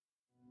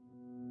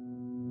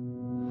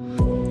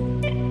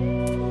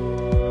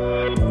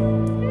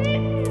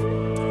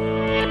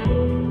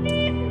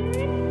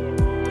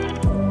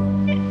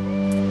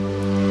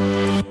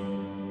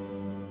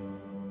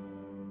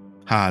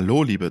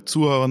Hallo, liebe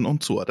Zuhörerinnen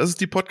und Zuhörer. Das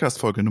ist die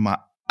Podcast-Folge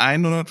Nummer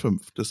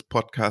 105 des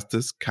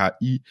Podcastes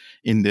KI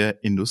in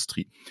der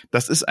Industrie.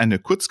 Das ist eine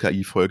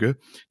Kurz-KI-Folge,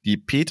 die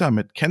Peter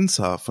mit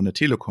Kenza von der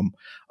Telekom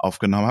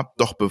aufgenommen hat.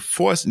 Doch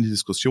bevor es in die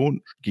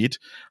Diskussion geht,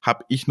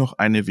 habe ich noch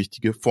eine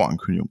wichtige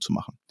Vorankündigung zu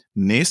machen.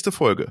 Nächste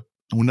Folge,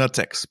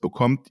 106,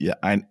 bekommt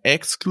ihr einen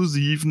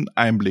exklusiven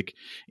Einblick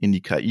in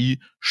die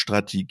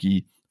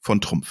KI-Strategie von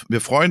Trumpf.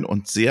 Wir freuen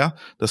uns sehr,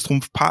 dass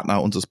Trumpf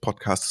Partner unseres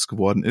Podcasts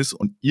geworden ist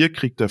und ihr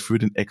kriegt dafür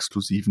den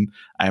exklusiven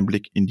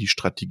Einblick in die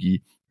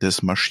Strategie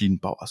des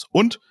Maschinenbauers.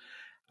 Und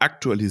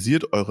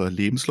aktualisiert eure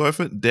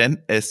Lebensläufe,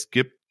 denn es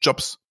gibt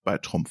Jobs bei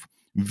Trumpf.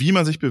 Wie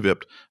man sich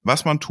bewirbt,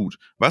 was man tut,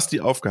 was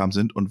die Aufgaben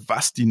sind und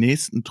was die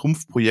nächsten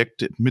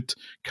Trumpf-Projekte mit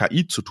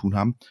KI zu tun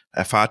haben,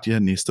 erfahrt ihr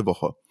nächste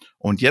Woche.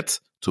 Und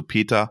jetzt zu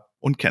Peter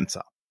und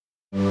Kenza.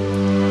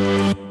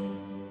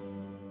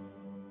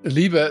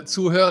 Liebe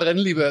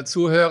Zuhörerinnen, liebe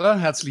Zuhörer,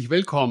 herzlich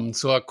willkommen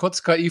zur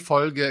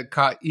Kurz-KI-Folge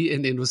KI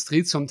in der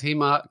Industrie zum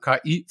Thema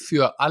KI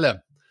für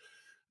alle.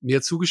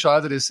 Mir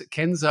zugeschaltet ist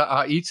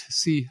Kenza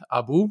Aid-Si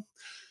Abu.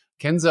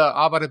 Kenza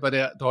arbeitet bei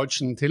der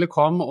Deutschen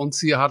Telekom und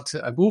sie hat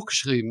ein Buch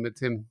geschrieben mit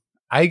dem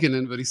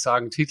eigenen, würde ich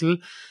sagen,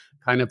 Titel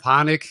Keine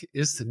Panik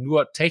ist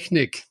nur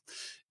Technik,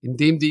 in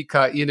dem die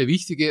KI eine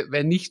wichtige,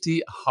 wenn nicht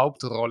die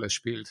Hauptrolle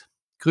spielt.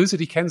 Grüße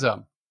dich,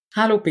 Kenza.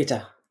 Hallo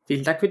Peter,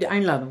 vielen Dank für die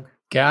Einladung.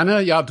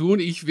 Gerne. Ja, du und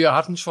ich, wir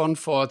hatten schon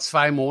vor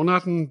 2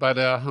 Monaten bei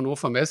der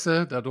Hannover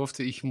Messe, da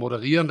durfte ich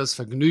moderieren, das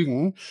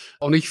Vergnügen.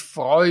 Und ich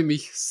freue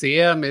mich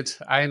sehr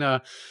mit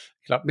einer,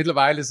 ich glaube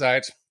mittlerweile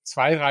seit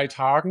 2-3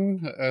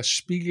 Tagen,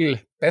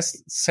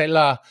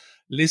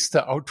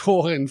 Spiegel-Bestseller-Liste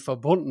Autorin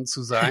verbunden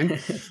zu sein.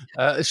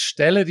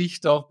 Stelle dich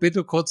doch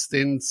bitte kurz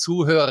den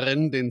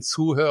Zuhörerinnen, den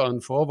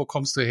Zuhörern vor. Wo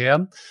kommst du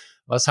her?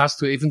 Was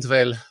hast du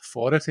eventuell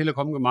vor der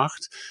Telekom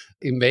gemacht?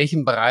 In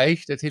welchem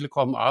Bereich der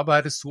Telekom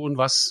arbeitest du und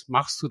was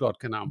machst du dort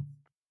genau?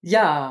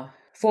 Ja,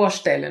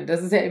 vorstellen,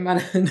 das ist ja immer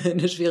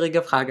eine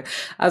schwierige Frage.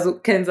 Also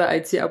Kenza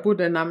Aid-Si Abu,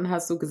 den Namen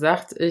hast du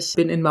gesagt. Ich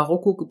bin in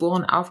Marokko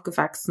geboren,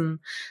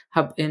 aufgewachsen,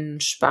 habe in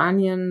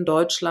Spanien,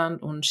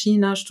 Deutschland und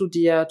China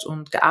studiert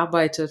und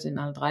gearbeitet in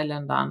all 3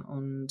 Ländern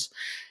und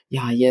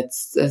ja,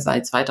 jetzt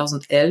seit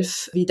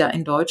 2011 wieder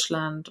in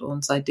Deutschland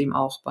und seitdem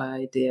auch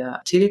bei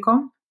der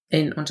Telekom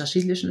in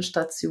unterschiedlichen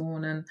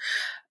Stationen.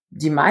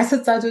 Die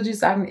meiste Zeit würde ich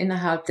sagen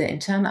innerhalb der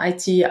internen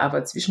IT,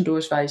 aber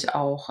zwischendurch war ich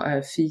auch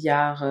 4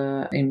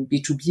 Jahre im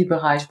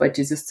B2B-Bereich bei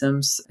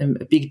T-Systems im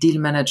Big Deal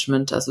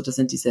Management, also das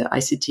sind diese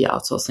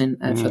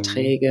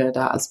ICT-Outsourcing-Verträge,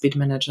 da als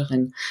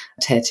Bid-Managerin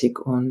tätig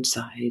und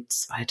seit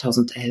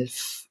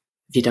 2011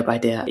 wieder bei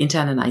der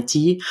internen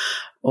IT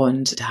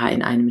und da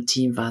in einem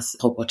Team, was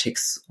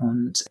Robotics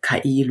und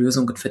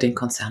KI-Lösungen für den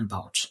Konzern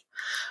baut.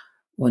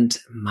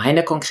 Und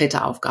meine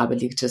konkrete Aufgabe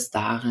liegt es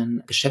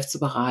darin,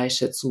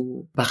 Geschäftsbereiche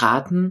zu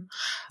beraten,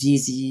 wie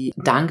sie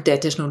dank der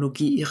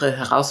Technologie ihre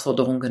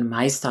Herausforderungen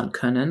meistern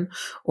können.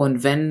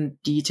 Und wenn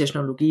die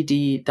Technologie,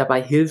 die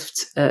dabei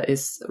hilft,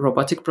 ist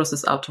Robotic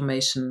Process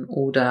Automation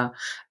oder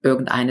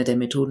irgendeine der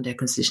Methoden der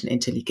künstlichen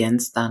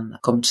Intelligenz, dann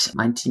kommt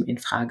mein Team in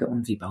Frage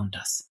und wir bauen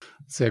das.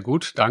 Sehr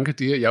gut, danke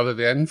dir. Ja, wir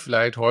werden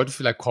vielleicht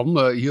kommen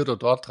wir hier oder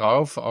dort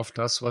drauf, auf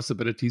das, was du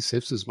bei der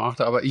T-Systems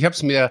macht. Aber ich habe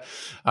ich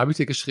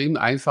dir geschrieben,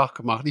 einfach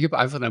gemacht. Ich habe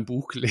einfach dein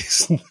Buch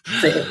gelesen.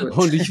 Sehr gut.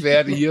 Und ich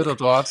werde hier oder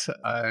dort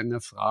eine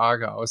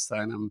Frage aus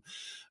deinem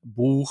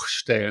Buch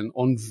stellen.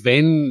 Und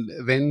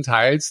wenn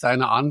teils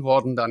deine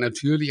Antworten dann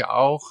natürlich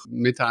auch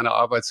mit deiner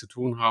Arbeit zu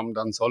tun haben,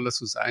 dann soll das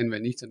so sein.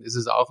 Wenn nicht, dann ist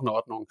es auch in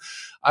Ordnung.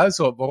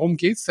 Also, worum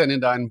geht's denn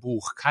in deinem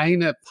Buch?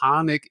 Keine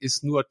Panik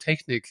ist nur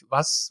Technik.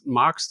 Was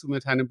magst du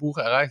mit deinem Buch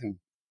erreichen?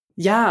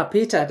 Ja,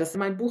 Peter,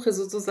 mein Buch ist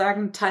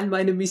sozusagen Teil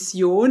meiner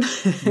Mission,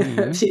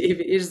 wie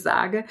ich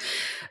sage.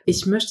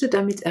 Ich möchte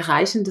damit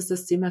erreichen, dass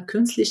das Thema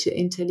künstliche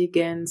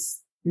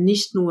Intelligenz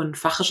nicht nur ein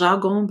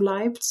Fachjargon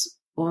bleibt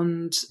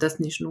und dass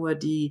nicht nur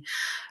die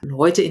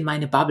Leute in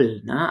meine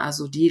Bubble,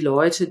 also die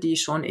Leute, die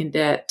schon in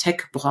der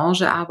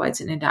Tech-Branche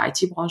arbeiten, in der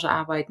IT-Branche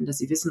arbeiten, dass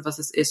sie wissen, was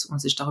es ist und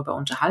sich darüber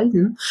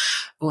unterhalten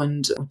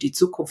und die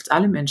Zukunft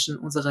aller Menschen,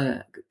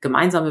 unsere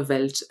gemeinsame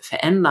Welt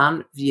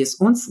verändern, wie es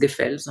uns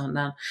gefällt,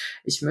 sondern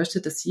ich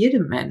möchte, dass jeder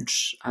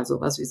Mensch, also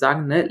was wir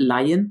sagen,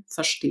 Laien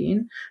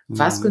verstehen,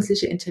 was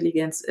künstliche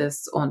Intelligenz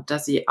ist und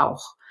dass sie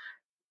auch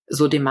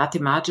so die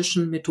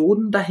mathematischen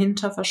Methoden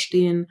dahinter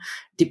verstehen,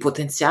 die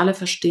Potenziale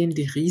verstehen,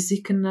 die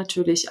Risiken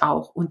natürlich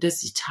auch und dass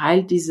sie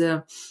Teil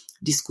dieser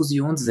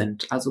Diskussion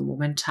sind. Also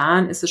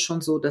momentan ist es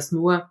schon so, dass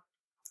nur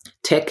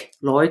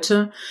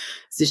Tech-Leute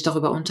sich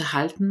darüber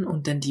unterhalten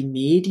und dann die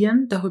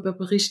Medien darüber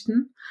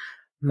berichten.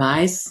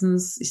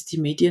 Meistens ist die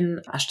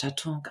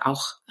Medienerstattung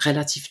auch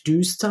relativ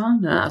düster,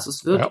 Also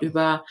es wird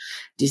über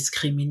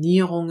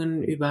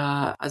Diskriminierungen,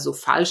 über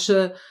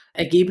falsche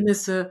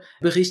Ergebnisse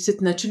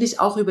berichtet, natürlich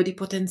auch über die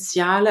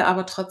Potenziale,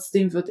 aber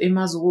trotzdem wird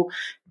immer so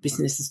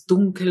bisschen ist es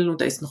dunkel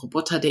und da ist ein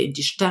Roboter, der in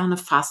die Sterne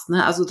fasst.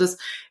 Ne? Also das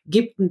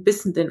gibt ein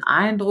bisschen den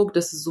Eindruck,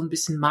 dass es so ein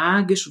bisschen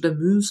magisch oder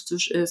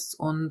mystisch ist.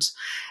 Und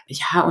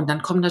ja, und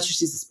dann kommt natürlich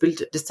dieses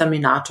Bild des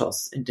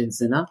Terminators in den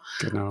Sinne.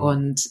 Genau.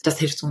 Und das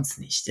hilft uns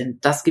nicht, denn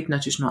das gibt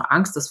natürlich nur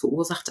Angst, das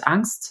verursacht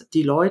Angst.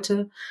 Die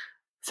Leute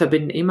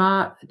verbinden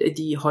immer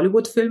die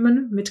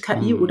Hollywood-Filme mit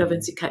KI oder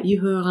wenn sie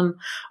KI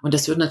hören. Und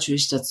das führt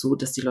natürlich dazu,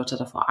 dass die Leute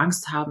davor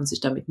Angst haben, sich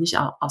damit nicht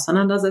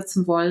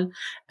auseinandersetzen wollen.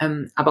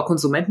 Aber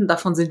Konsumenten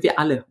davon sind wir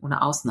alle,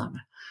 ohne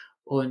Ausnahme.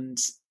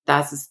 Und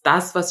das ist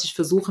das, was ich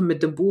versuche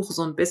mit dem Buch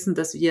so ein bisschen,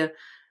 dass wir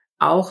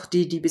auch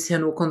die bisher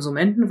nur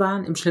Konsumenten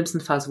waren, im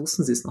schlimmsten Fall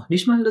wussten sie es noch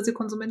nicht mal, dass sie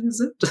Konsumenten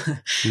sind,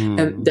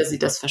 dass sie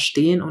das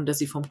verstehen und dass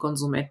sie vom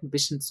Konsumenten ein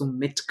bisschen zum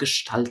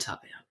Mitgestalter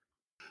werden.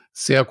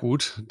 Sehr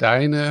gut.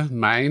 Deine,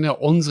 meine,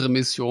 unsere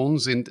Missionen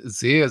sind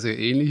sehr, sehr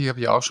ähnlich. Ich habe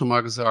ja auch schon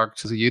mal gesagt,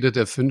 also jeder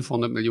der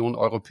 500 Millionen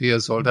Europäer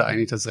sollte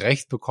eigentlich das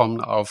Recht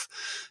bekommen auf,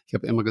 ich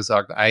habe immer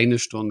gesagt,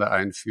 1 Stunde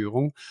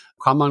Einführung.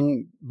 Kann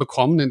man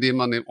bekommen, indem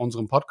man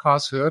unseren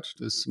Podcast hört.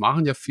 Das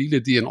machen ja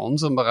viele, die in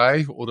unserem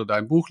Bereich oder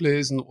dein Buch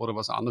lesen oder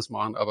was anderes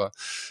machen, aber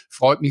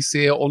freut mich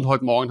sehr. Und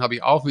heute Morgen habe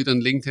ich auch wieder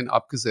ein LinkedIn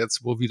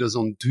abgesetzt, wo wieder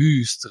so ein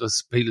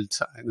düsteres Bild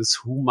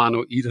eines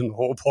humanoiden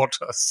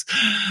Roboters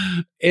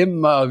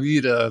immer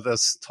wieder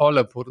das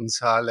tolle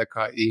Potenzial der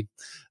KI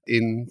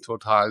in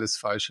totales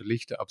falsche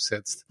Licht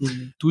absetzt.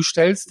 Du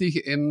stellst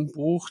dich im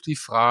Buch die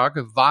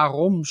Frage,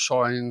 warum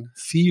scheuen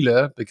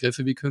viele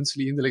Begriffe wie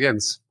künstliche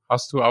Intelligenz?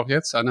 Hast du auch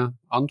jetzt eine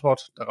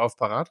Antwort darauf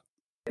parat?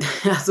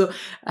 Also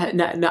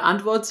eine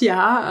Antwort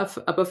ja,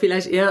 aber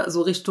vielleicht eher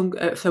so Richtung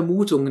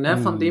Vermutung, ne,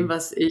 von dem,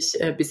 was ich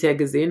bisher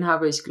gesehen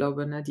habe. Ich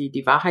glaube, ne,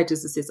 die Wahrheit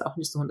ist es jetzt auch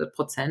nicht so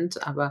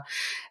 100%, aber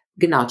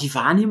genau, die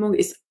Wahrnehmung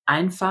ist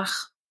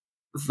einfach,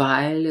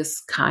 weil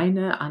es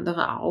keine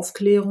andere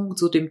Aufklärung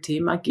zu dem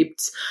Thema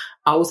gibt,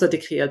 außer der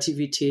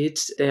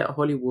Kreativität der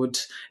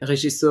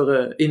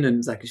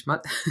Hollywood-RegisseurInnen, sag ich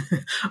mal.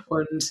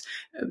 Und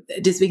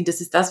deswegen, das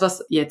ist das,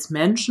 was jetzt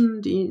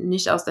Menschen, die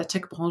nicht aus der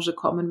Tech-Branche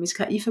kommen, mit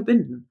KI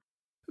verbinden.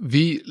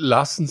 Wie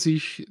lassen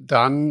sich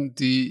dann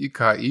die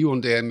KI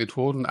und deren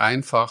Methoden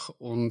einfach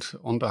und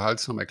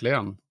unterhaltsam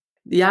erklären?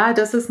 Ja,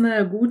 das ist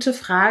eine gute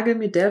Frage.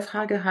 Mit der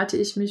Frage hatte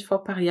ich mich vor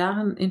ein paar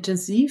Jahren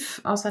intensiv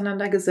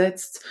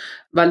auseinandergesetzt,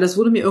 weil das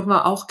wurde mir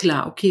irgendwann auch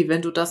klar, okay,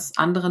 wenn du das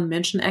anderen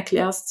Menschen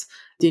erklärst,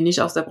 die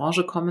nicht aus der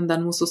Branche kommen,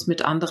 dann musst du es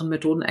mit anderen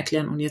Methoden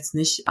erklären und jetzt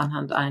nicht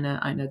anhand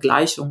einer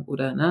Gleichung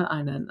oder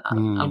einen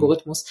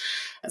Algorithmus,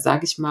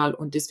 sage ich mal.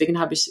 Und deswegen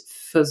habe ich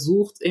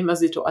versucht, immer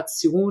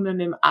Situationen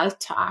im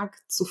Alltag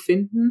zu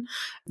finden,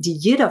 die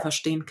jeder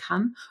verstehen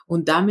kann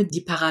und damit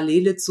die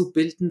Parallele zu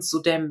bilden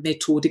zu der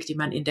Methodik, die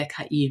man in der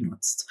KI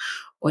nutzt.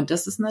 Und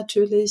das ist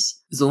natürlich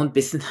so ein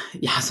bisschen,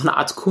 ja, so eine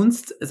Art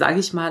Kunst, sage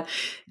ich mal,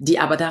 die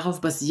aber darauf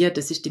basiert,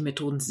 dass ich die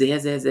Methoden sehr,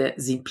 sehr, sehr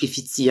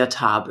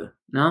simplifiziert habe.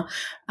 Ne?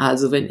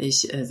 Also wenn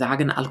ich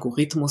sage, ein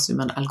Algorithmus, wie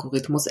man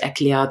Algorithmus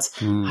erklärt,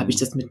 habe ich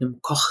das mit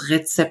einem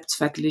Kochrezept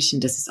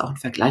verglichen. Das ist auch ein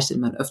Vergleich, den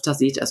man öfter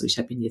sieht. Also ich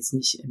habe ihn jetzt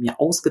nicht mir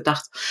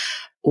ausgedacht.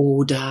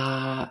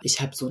 Oder ich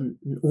habe so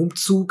einen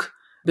Umzug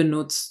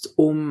benutzt,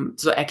 um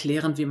zu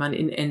erklären, wie man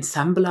in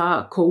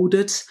Ensembler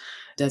codet.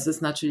 Das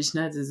ist natürlich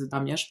diese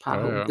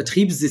Programmiersprache und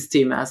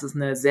Betriebssysteme. Es ist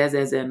eine sehr,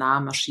 sehr, sehr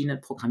nahe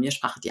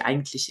Maschinenprogrammiersprache, die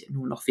eigentlich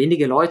nur noch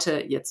wenige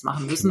Leute jetzt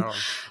machen müssen.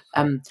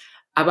 Genau.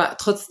 Aber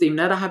trotzdem,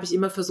 da habe ich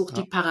immer versucht,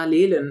 die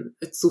Parallelen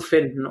zu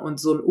finden. Und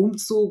so ein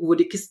Umzug, wo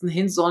die Kisten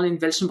hin sollen,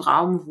 in welchem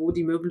Raum, wo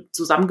die Möbel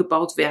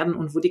zusammengebaut werden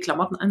und wo die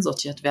Klamotten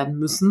einsortiert werden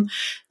müssen,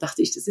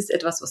 dachte ich, das ist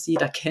etwas, was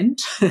jeder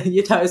kennt.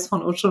 Jeder ist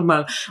von uns schon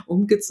mal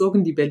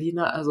umgezogen, die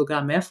Berliner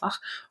sogar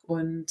mehrfach.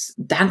 Und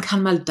dann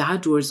kann man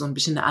dadurch so ein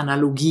bisschen eine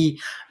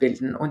Analogie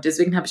bilden. Und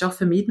deswegen habe ich auch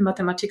vermieden,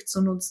 Mathematik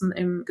zu nutzen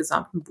im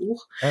gesamten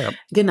Buch. Ja.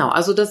 Genau,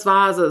 also das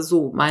war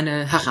so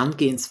meine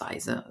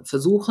Herangehensweise.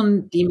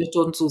 Versuchen, die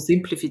Methoden zu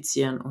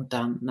simplifizieren und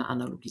dann eine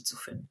Analogie zu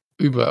finden.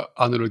 Über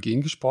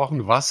Analogien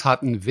gesprochen, was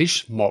hat ein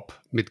Wischmob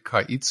mit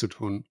KI zu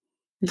tun?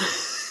 Du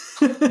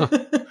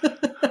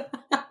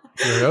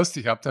hörst,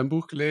 ich habe dein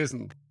Buch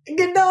gelesen.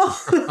 Genau.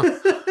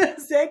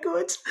 Sehr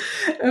gut.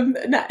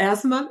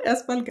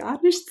 Erstmal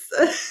gar nichts.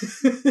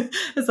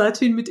 Es hat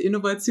viel mit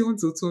Innovation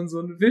zu tun,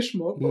 so ein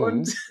Wischmob.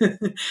 Und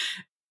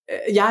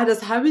ja,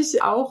 das habe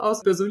ich auch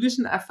aus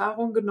persönlichen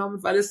Erfahrungen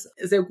genommen, weil es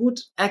sehr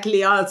gut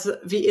erklärt,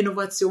 wie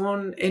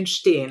Innovationen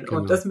entstehen.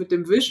 Genau. Und das mit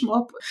dem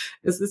Wischmob,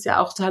 es ist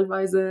ja auch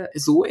teilweise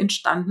so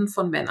entstanden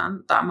von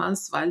Männern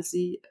damals, weil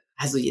sie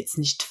also jetzt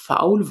nicht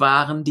faul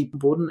waren, die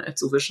Boden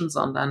zu wischen,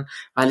 sondern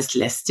weil es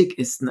lästig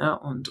ist, ne?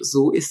 Und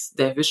so ist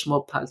der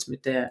Wischmob halt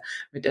mit der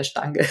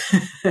Stange.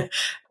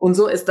 Und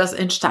so ist das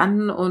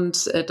entstanden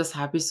und das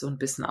habe ich so ein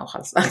bisschen auch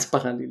als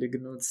Parallele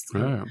genutzt.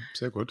 Ja,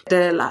 sehr gut.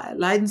 Der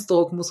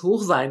Leidensdruck muss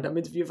hoch sein,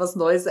 damit wir was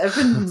Neues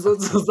erfinden,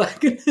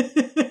 sozusagen.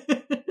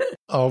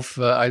 Auf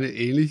eine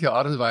ähnliche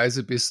Art und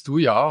Weise bist du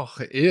ja auch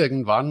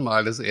irgendwann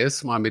mal das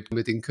erste Mal mit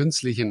den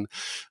künstlichen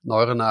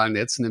neuronalen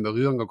Netzen in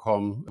Berührung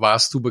gekommen.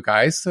 Warst du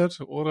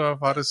begeistert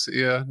oder war das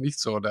eher nicht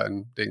so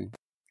dein Ding?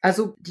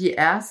 Also die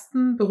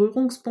ersten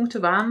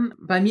Berührungspunkte waren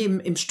bei mir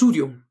im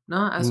Studium.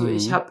 Ne? Also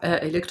ich habe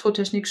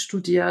Elektrotechnik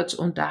studiert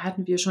und da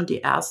hatten wir schon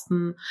die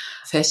ersten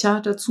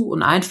Fächer dazu.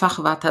 Und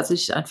einfach war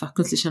tatsächlich einfach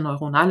künstliche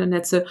neuronale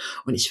Netze.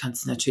 Und ich fand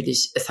es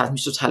natürlich, es hat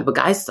mich total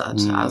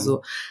begeistert.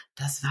 Also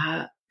das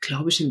war,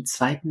 glaube ich, im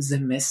 2.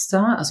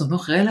 Semester, also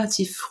noch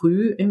relativ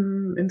früh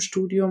im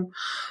Studium.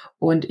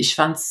 Und ich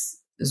fand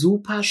es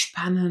super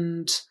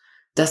spannend,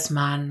 dass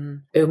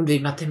man irgendwie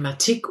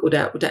Mathematik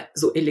oder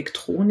so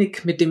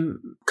Elektronik mit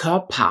dem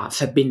Körper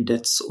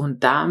verbindet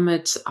und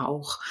damit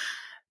auch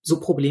so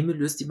Probleme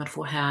löst, die man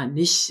vorher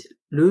nicht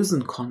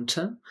lösen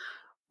konnte.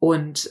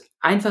 Und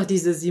einfach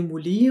diese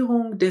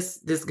Simulierung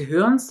des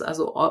Gehirns,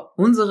 also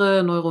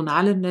unsere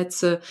neuronalen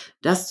Netze,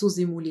 das zu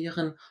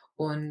simulieren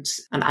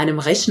und an einem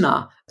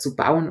Rechner zu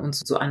bauen und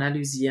zu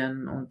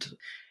analysieren. Und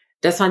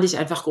das fand ich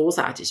einfach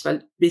großartig,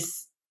 weil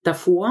bis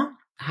davor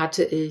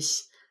hatte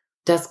ich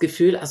das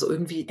Gefühl, also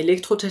irgendwie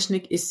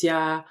Elektrotechnik ist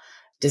ja,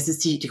 das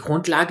ist die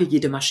Grundlage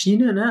jeder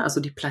Maschine, ne?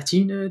 Also die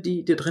Platine,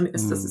 die drin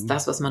ist, das ist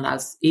das, was man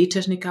als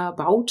E-Techniker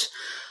baut.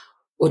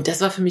 Und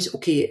das war für mich,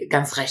 okay,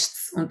 ganz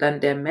rechts. Und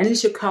dann der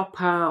männliche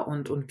Körper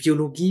und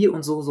Biologie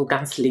und so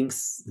ganz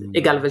links.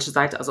 Egal welche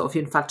Seite, also auf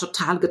jeden Fall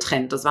total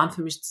getrennt. Das waren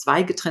für mich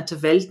 2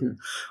 getrennte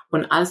Welten.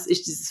 Und als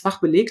ich dieses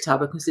Fach belegt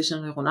habe,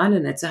 künstliche neuronale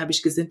Netze, habe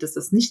ich gesehen, dass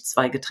das nicht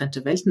 2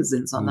 getrennte Welten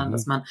sind, sondern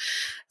dass man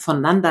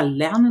voneinander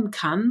lernen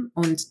kann.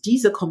 Und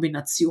diese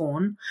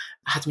Kombination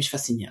hat mich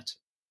fasziniert.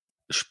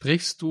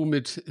 Sprichst du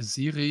mit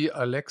Siri,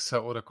 Alexa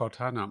oder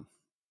Cortana?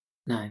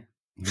 Nein.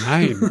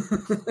 Nein,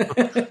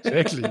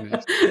 wirklich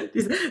nicht.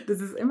 Das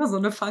ist immer so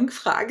eine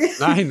Fangfrage.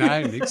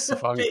 Nein, nichts zu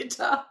fangen.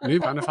 Peter. Nee,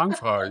 war eine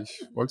Fangfrage.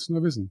 Ich wollte es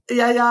nur wissen.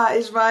 Ja,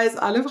 ich weiß,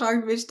 alle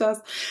fragen mich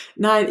das.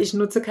 Nein, ich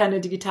nutze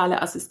keine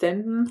digitale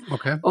Assistenten.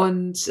 Okay.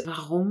 Und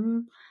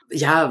warum?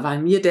 Ja,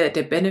 weil mir der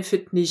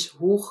Benefit nicht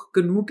hoch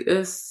genug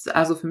ist.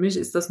 Also für mich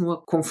ist das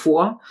nur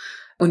Komfort.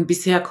 Und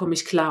bisher komme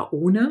ich klar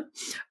ohne.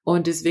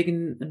 Und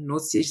deswegen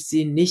nutze ich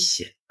sie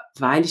nicht,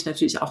 weil ich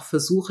natürlich auch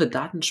versuche,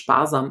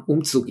 datensparsam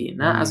umzugehen.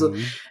 Ne? Also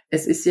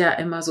es ist ja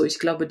immer so, ich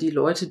glaube, die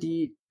Leute,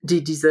 die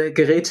diese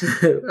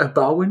Geräte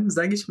bauen,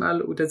 sage ich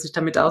mal, oder sich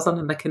damit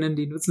auseinanderkennen,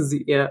 die nutzen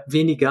sie eher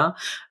weniger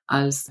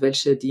als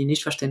welche, die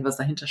nicht verstehen, was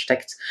dahinter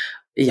steckt.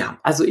 Ja,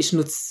 also ich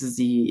nutze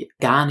sie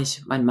gar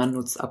nicht. Mein Mann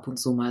nutzt ab und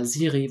zu mal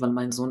Siri, weil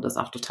mein Sohn das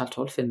auch total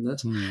toll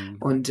findet.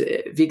 Und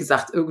wie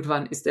gesagt,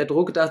 irgendwann ist der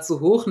Druck da zu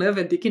hoch, ne,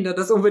 wenn die Kinder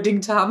das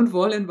unbedingt haben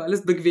wollen, weil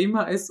es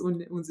bequemer ist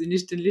und sie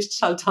nicht den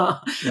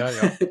Lichtschalter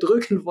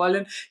drücken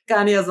wollen.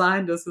 Kann ja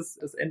sein, dass es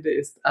das Ende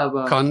ist.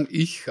 Aber kann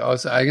ich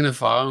aus eigener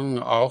Erfahrung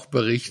auch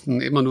berichten,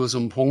 immer nur so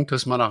ein Punkt,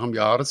 dass man nach einem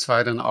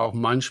Jahreszeit dann auch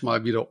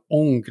manchmal wieder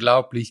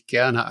unglaublich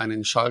gerne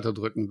einen Schalter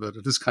drücken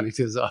würde. Das kann ich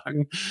dir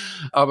sagen.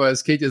 Aber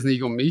es geht jetzt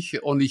nicht um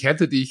mich. Und ich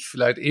hätte dich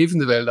vielleicht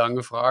eventuell dann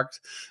gefragt,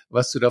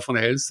 was du davon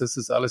hältst, dass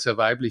das alles ja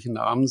weibliche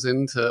Namen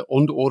sind.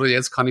 Oder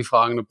jetzt kann ich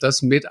fragen, ob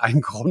das mit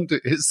ein Grund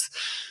ist,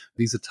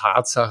 diese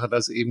Tatsache,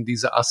 dass eben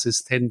diese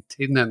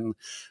Assistentinnen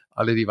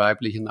alle die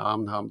weiblichen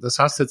Namen haben. Das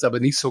hast du jetzt aber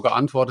nicht so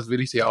geantwortet,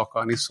 will ich dir auch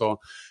gar nicht so.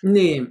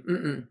 Nee,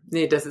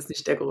 das ist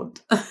nicht der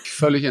Grund.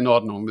 Völlig in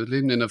Ordnung. Wir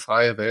leben in einer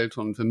freien Welt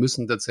und wir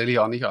müssen tatsächlich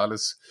auch nicht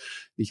alles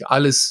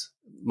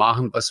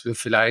machen, was wir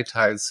vielleicht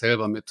halt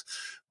selber mit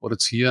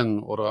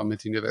produzieren oder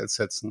mit in die Welt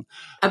setzen.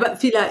 Aber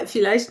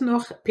vielleicht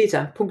noch,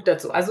 Peter, Punkt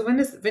dazu. Also wenn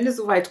es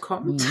soweit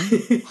kommt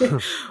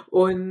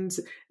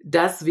und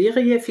das wäre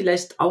hier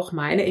vielleicht auch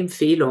meine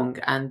Empfehlung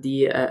an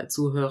die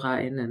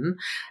ZuhörerInnen,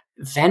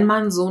 wenn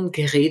man so ein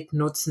Gerät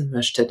nutzen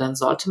möchte, dann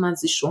sollte man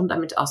sich schon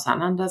damit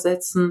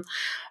auseinandersetzen,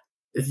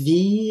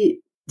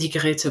 wie die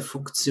Geräte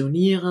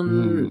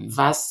funktionieren,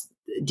 was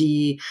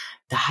die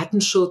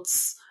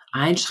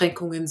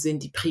Datenschutzeinschränkungen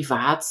sind, die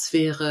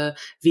Privatsphäre,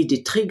 wie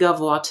die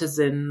Triggerworte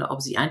sind,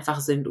 ob sie einfach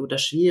sind oder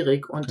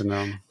schwierig. Und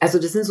also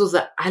das sind so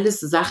alles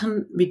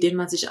Sachen, mit denen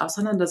man sich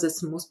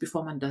auseinandersetzen muss,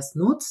 bevor man das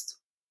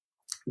nutzt,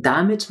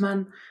 damit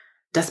man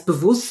das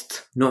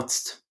bewusst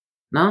nutzt.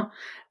 Ne?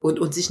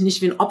 Und sich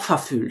nicht wie ein Opfer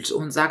fühlt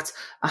und sagt,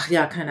 ach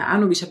ja, keine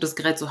Ahnung, ich habe das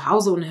Gerät zu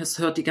Hause und es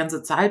hört die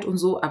ganze Zeit und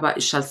so, aber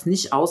ich schalte es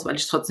nicht aus, weil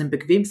ich es trotzdem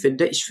bequem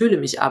finde. Ich fühle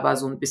mich aber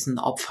so ein bisschen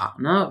Opfer,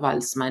 ne, weil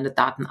es meine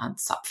Daten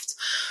anzapft.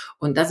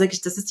 Und da sage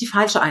ich, das ist die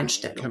falsche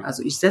Einstellung.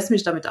 Also ich setze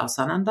mich damit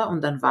auseinander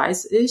und dann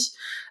weiß ich,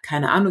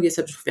 keine Ahnung, jetzt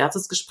habe ich ein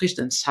Bewertungsgespräch,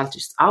 dann schalte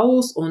ich es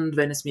aus und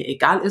wenn es mir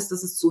egal ist,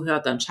 dass es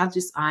zuhört, dann schalte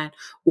ich es ein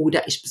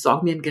oder ich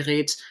besorge mir ein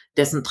Gerät,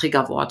 dessen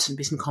Triggerwort ein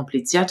bisschen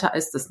komplizierter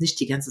ist, das nicht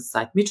die ganze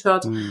Zeit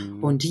mithört.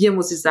 Und hier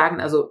muss ich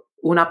sagen, also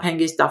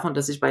unabhängig davon,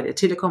 dass ich bei der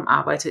Telekom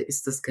arbeite,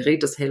 ist das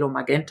Gerät des Hello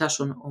Magenta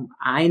schon um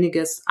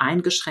einiges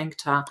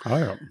eingeschränkter,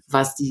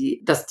 was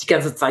das die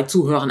ganze Zeit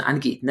Zuhören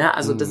angeht. Ne?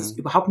 Also das ist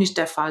überhaupt nicht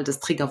der Fall.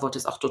 Das Triggerwort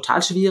ist auch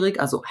total schwierig.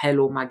 Also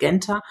Hello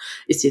Magenta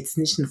ist jetzt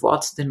nicht ein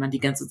Wort, den man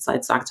die ganze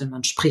Zeit sagt, wenn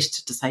man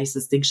spricht. Das heißt,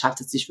 das Ding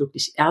schaltet sich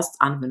wirklich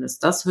erst an, wenn es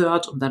das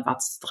hört und dann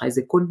wartet es 3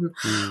 Sekunden.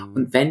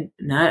 Und wenn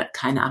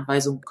keine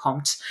Anweisung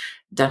kommt,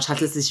 dann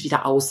schaltet es sich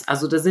wieder aus.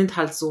 Also das sind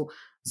halt so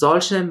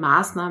solche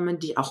Maßnahmen,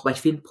 die auch bei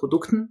vielen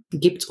Produkten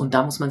gibt und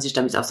da muss man sich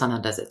damit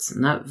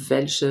auseinandersetzen, ne?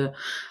 Welche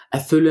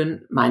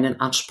erfüllen meinen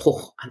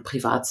Anspruch an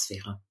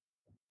Privatsphäre.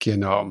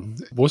 Genau.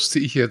 Wusste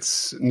ich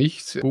jetzt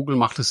nicht. Google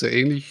macht es ja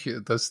ähnlich,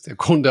 dass der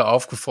Kunde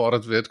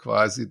aufgefordert wird,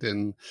 quasi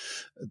den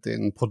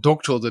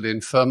Produkt- oder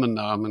den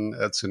Firmennamen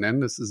zu nennen.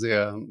 Das ist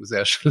sehr,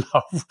 sehr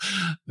schlau,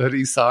 würde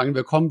ich sagen.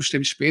 Wir kommen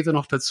bestimmt später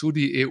noch dazu.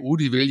 Die EU,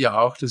 die will ja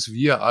auch, dass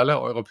wir alle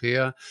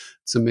Europäer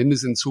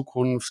zumindest in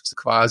Zukunft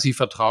quasi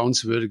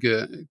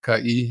vertrauenswürdige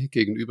KI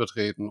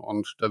gegenübertreten.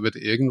 Und da wird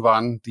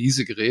irgendwann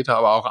diese Geräte,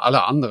 aber auch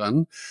alle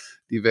anderen,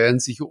 die werden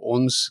sich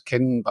uns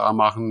kennbar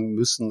machen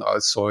müssen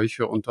als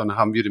solche. Und dann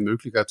haben wir die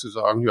Möglichkeit zu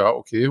sagen, ja,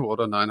 okay,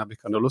 oder nein, habe ich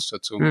keine Lust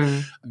dazu.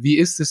 Mhm. Wie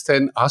ist es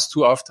denn, hast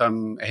du auf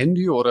deinem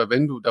Handy oder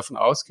wenn du davon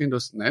ausgehst,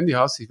 dass du ein Handy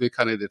hast, ich will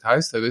keine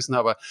Details da wissen,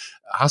 aber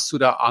hast du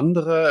da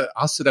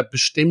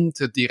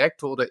bestimmte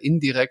direkte oder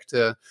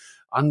indirekte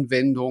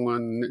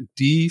Anwendungen,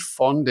 die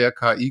von der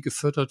KI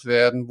gefüttert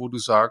werden, wo du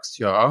sagst,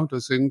 ja,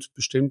 das sind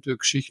bestimmte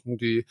Geschichten,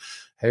 die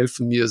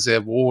helfen mir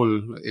sehr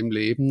wohl im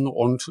Leben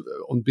und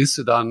bist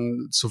du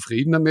dann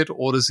zufrieden damit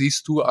oder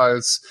siehst du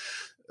als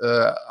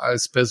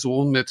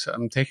Person mit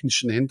einem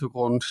technischen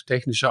Hintergrund,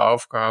 technischer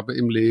Aufgabe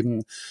im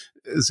Leben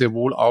sehr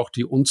wohl auch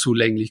die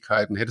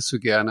Unzulänglichkeiten? Hättest du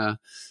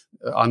gerne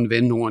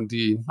Anwendungen,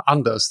 die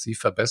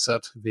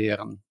verbessert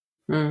wären?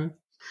 Mhm.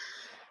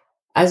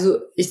 Also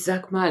ich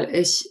sag mal,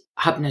 ich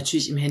habe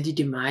natürlich im Handy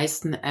die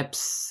meisten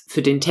Apps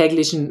für den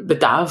täglichen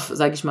Bedarf,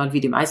 sage ich mal, wie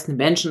die meisten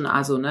Menschen.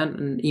 Also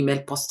ein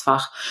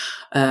E-Mail-Postfach,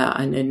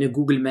 eine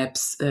Google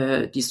Maps,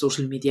 die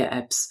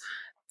Social-Media-Apps.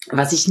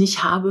 Was ich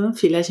nicht habe,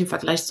 vielleicht im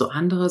Vergleich zu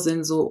anderen,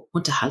 sind so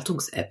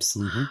Unterhaltungs-Apps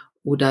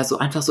oder so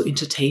einfach so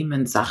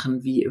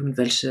Entertainment-Sachen wie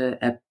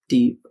irgendwelche App,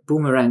 die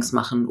Boomerangs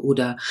machen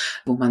oder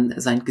wo man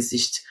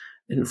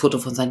ein Foto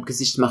von seinem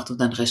Gesicht macht und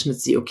dann rechnet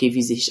sie, okay,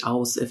 wie sehe ich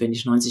aus, wenn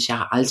ich 90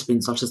 Jahre alt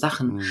bin, solche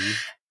Sachen.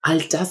 All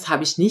das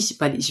habe ich nicht,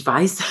 weil ich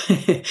weiß,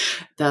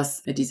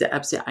 dass diese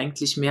Apps ja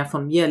eigentlich mehr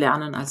von mir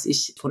lernen, als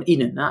ich von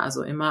ihnen. Ne?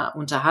 Also immer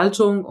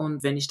Unterhaltung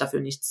und wenn ich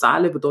dafür nichts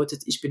zahle,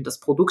 bedeutet, ich bin das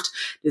Produkt.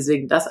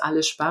 Deswegen das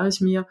alles spare ich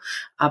mir.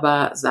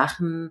 Aber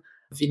Sachen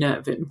wie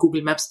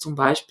Google Maps zum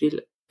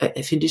Beispiel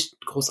finde ich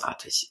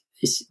großartig.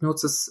 Ich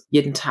nutze es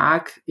jeden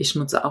Tag. Ich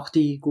nutze auch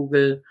die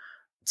Google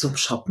zum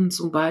Shoppen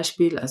zum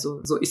Beispiel, also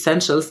so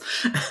Essentials.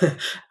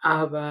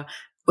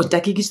 Und da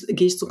gehe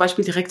ich zum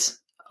Beispiel direkt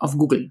auf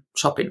Google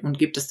Shopping und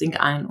gebe das Ding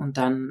ein und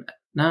dann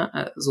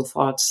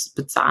sofort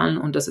bezahlen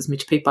und das ist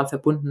mit PayPal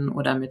verbunden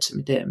oder mit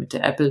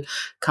der Apple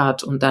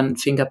Card und dann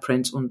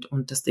Fingerprint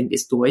und das Ding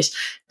ist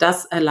durch.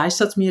 Das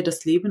erleichtert mir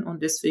das Leben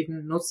und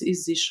deswegen nutze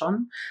ich sie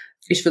schon.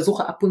 Ich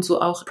versuche ab und zu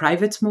auch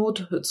Private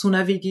Mode zu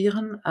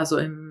navigieren, also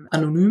im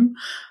Anonym.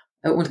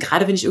 Und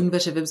gerade wenn ich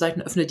irgendwelche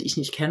Webseiten öffne, die ich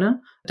nicht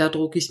kenne, da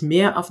drucke ich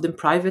mehr auf den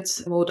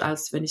Private Mode,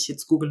 als wenn ich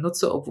jetzt Google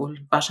nutze, obwohl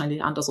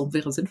wahrscheinlich andersrum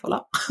wäre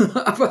sinnvoller.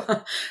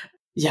 Aber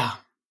ja.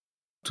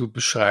 Du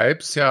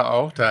beschreibst ja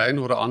auch, der ein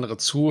oder andere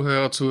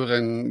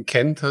Zuhörerin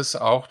kennt es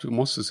auch, du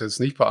musst es jetzt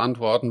nicht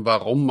beantworten,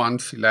 warum man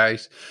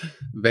vielleicht,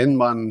 wenn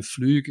man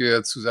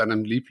Flüge zu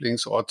seinem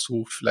Lieblingsort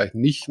sucht, vielleicht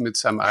nicht mit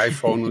seinem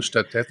iPhone und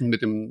stattdessen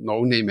mit dem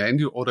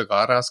No-Name-Handy oder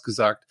gerade hast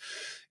gesagt,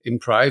 im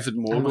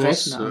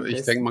Private-Modus.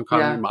 Ich denke, man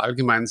kann im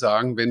Allgemeinen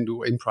sagen, wenn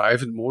du im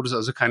Private-Modus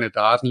also keine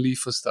Daten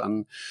lieferst,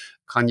 dann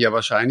kann ja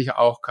wahrscheinlich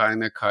auch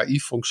keine KI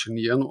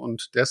funktionieren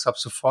und deshalb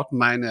sofort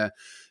meine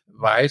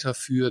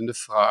weiterführende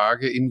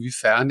Frage,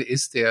 inwiefern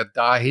ist der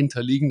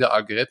dahinterliegende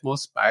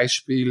Algorithmus,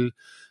 Beispiel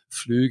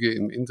Flüge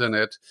im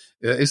Internet,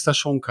 ist das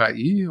schon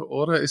KI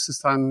oder ist es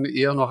dann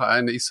eher noch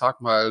eine, ich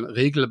sag mal,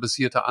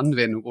 regelbasierte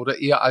Anwendung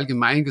oder eher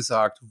allgemein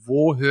gesagt,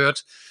 wo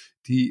hört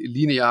die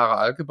lineare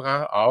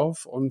Algebra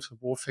auf und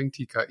wo fängt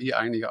die KI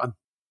eigentlich an?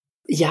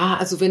 Ja,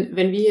 also wenn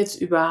wir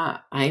jetzt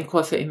über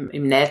Einkäufe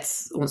im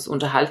Netz uns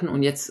unterhalten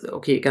und jetzt,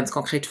 okay, ganz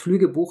konkret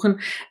Flüge buchen,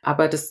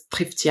 aber das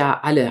trifft ja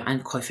alle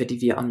Einkäufe, die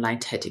wir online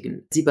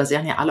tätigen. Sie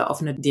basieren ja alle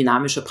auf einer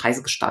dynamischen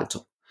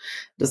Preisgestaltung.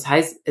 Das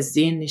heißt, es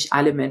sehen nicht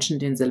alle Menschen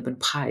denselben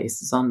Preis,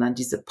 sondern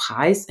dieser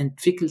Preis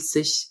entwickelt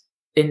sich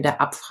in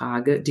der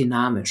Abfrage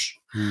dynamisch.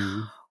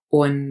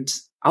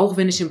 Und auch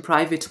wenn ich im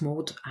Private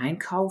Mode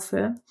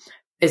einkaufe,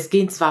 es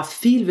gehen zwar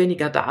viel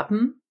weniger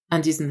Daten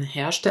an diesen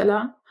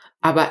Hersteller,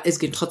 aber es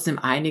gehen trotzdem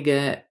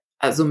einige,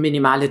 also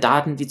minimale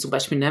Daten, wie zum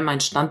Beispiel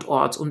mein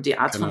Standort und die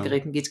Art von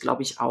Geräten geht,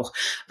 glaube ich, auch.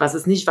 Was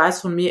es nicht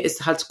weiß von mir,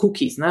 ist halt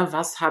Cookies.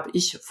 Was habe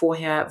ich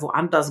vorher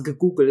woanders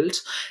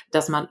gegoogelt,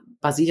 dass man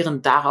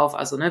basierend darauf,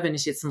 also wenn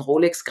ich jetzt einen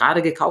Rolex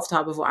gerade gekauft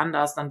habe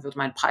woanders, dann wird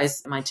mein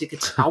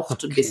Ticket auch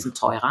ein bisschen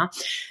teurer.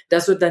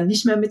 Das wird dann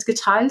nicht mehr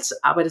mitgeteilt,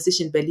 aber dass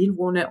ich in Berlin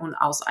wohne und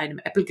aus einem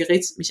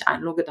Apple-Gerät mich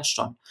einlogge, das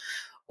schon.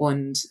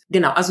 Und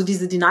genau, also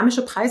diese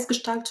dynamische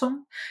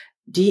Preisgestaltung,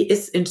 die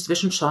ist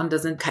inzwischen schon,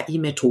 das sind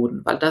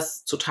KI-Methoden, weil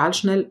das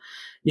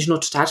nicht nur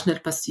total schnell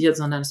passiert,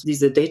 sondern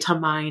diese Data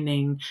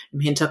Mining im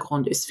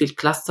Hintergrund ist viel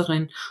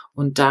Clustering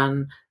und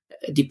dann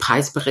die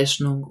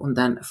Preisberechnung und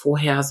dann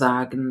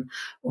Vorhersagen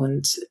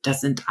und das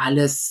sind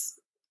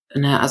alles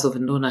Also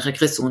wenn du eine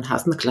Regression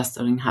hast, eine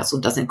Clustering hast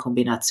und das in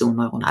Kombination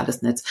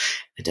neuronales Netz,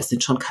 das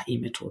sind schon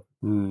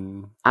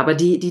KI-Methoden. Aber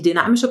die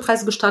dynamische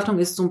Preisgestaltung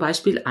ist zum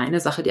Beispiel eine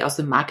Sache, die aus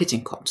dem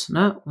Marketing kommt.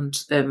 Ne?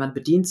 Und man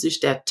bedient sich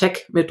der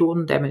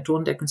Tech-Methoden, der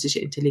Methoden der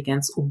künstlichen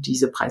Intelligenz, um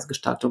diese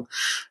Preisgestaltung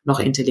noch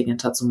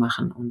intelligenter zu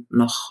machen und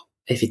noch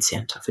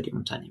effizienter für die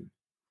Unternehmen.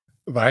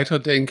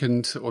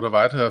 Weiterdenkend oder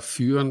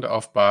weiterführend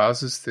auf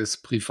Basis des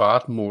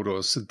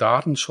Privatmodus,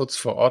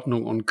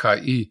 Datenschutzverordnung und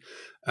KI,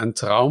 ein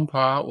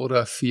Traumpaar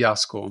oder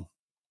Fiasko?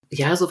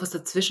 Ja, sowas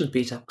dazwischen,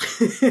 Peter.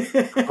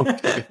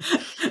 Okay,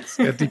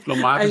 sehr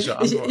diplomatische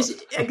Antwort.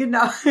 Ja,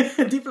 genau,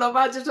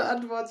 diplomatische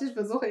Antwort. Ich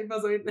versuche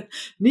immer so,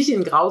 nicht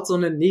in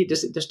Grauzonen, nee,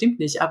 das stimmt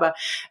nicht. Aber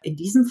in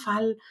diesem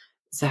Fall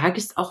sage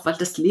ich es auch, weil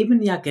das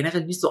Leben ja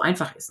generell nicht so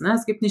einfach ist. Ne?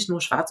 Es gibt nicht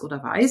nur schwarz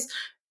oder weiß.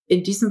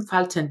 In diesem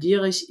Fall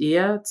tendiere ich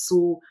eher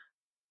zu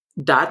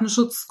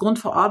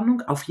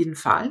Datenschutzgrundverordnung, auf jeden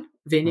Fall,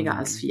 weniger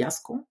als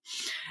Fiasko,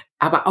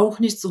 aber auch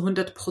nicht zu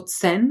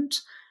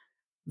 100%,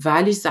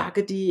 weil ich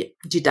sage, die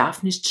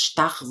darf nicht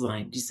starr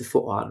sein, diese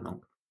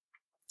Verordnung.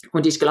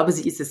 Und ich glaube,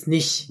 sie ist es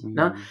nicht.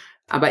 Ne?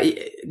 Aber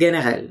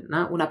generell,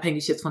 ne,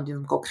 unabhängig jetzt von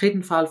diesem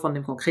konkreten Fall, von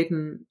dem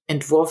konkreten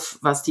Entwurf,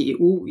 was die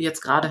EU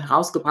jetzt gerade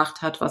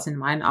herausgebracht hat, was in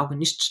meinen Augen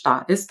nicht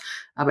starr ist.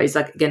 Aber ich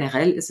sage,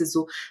 generell ist es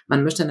so,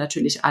 man möchte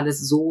natürlich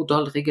alles so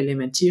doll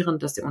reglementieren,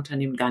 dass die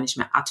Unternehmen gar nicht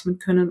mehr atmen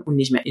können und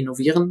nicht mehr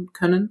innovieren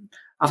können.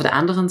 Auf der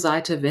anderen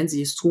Seite, wenn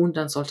sie es tun,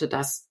 dann sollte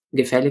das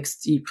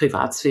gefälligst die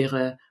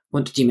Privatsphäre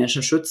und die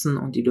Menschen schützen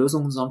und die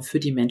Lösungen sollen für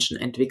die Menschen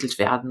entwickelt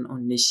werden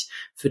und nicht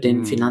für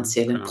den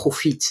finanziellen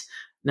Profit.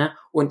 Ne?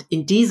 Und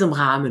in diesem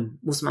Rahmen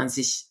muss man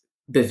sich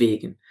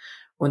bewegen.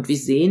 Und wir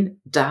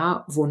sehen,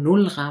 da wo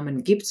null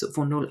Rahmen gibt,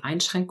 wo null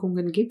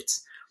Einschränkungen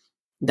gibt,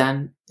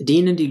 dann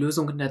dienen die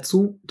Lösungen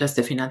dazu, dass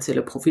der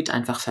finanzielle Profit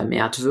einfach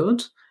vermehrt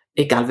wird,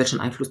 egal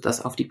welchen Einfluss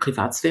das auf die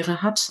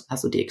Privatsphäre hat.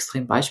 Also die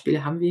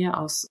Extrembeispiele haben wir ja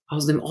aus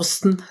dem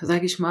Osten,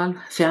 sage ich mal,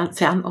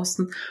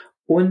 Fernosten.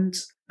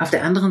 Und auf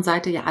der anderen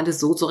Seite ja alles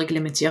so zu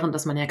reglementieren,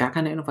 dass man ja gar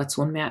keine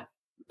Innovation mehr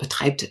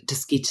betreibt.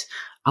 Das geht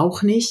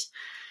auch nicht.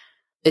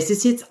 Es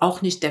ist jetzt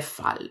auch nicht der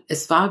Fall.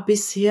 Es war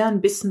bisher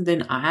ein bisschen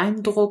den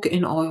Eindruck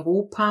in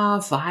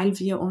Europa, weil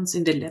wir uns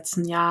in den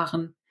letzten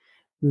Jahren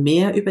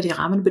mehr über die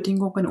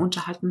Rahmenbedingungen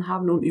unterhalten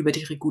haben und über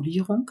die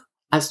Regulierung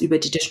als über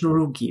die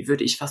Technologie,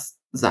 würde ich fast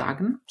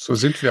sagen. So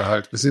sind wir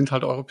halt. Wir sind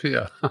halt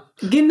Europäer.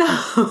 Genau.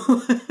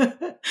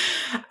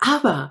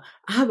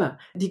 Aber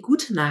die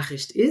gute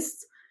Nachricht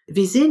ist,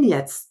 wir sehen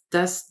jetzt,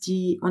 dass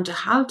die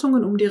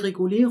Unterhaltungen um die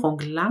Regulierung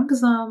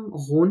langsam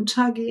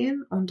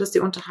runtergehen und dass die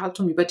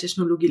Unterhaltungen über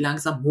Technologie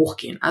langsam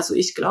hochgehen. Also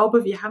ich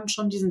glaube, wir haben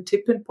schon diesen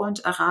Tipping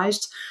Point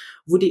erreicht,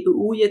 wo die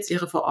EU jetzt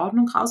ihre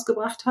Verordnung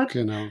rausgebracht hat.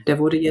 Genau. Der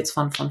wurde jetzt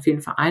von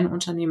vielen Vereinen,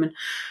 Unternehmen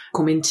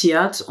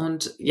kommentiert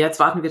und jetzt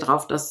warten wir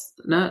darauf, dass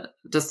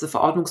das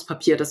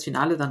Verordnungspapier, das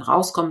Finale dann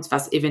rauskommt,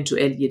 was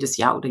eventuell jedes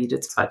Jahr oder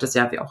jedes zweites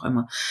Jahr, wie auch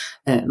immer,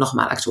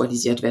 nochmal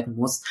aktualisiert werden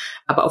muss.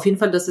 Aber auf jeden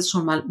Fall, das ist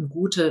schon mal ein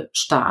guter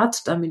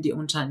Start, damit die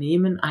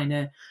Unternehmen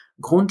eine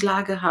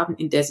Grundlage haben,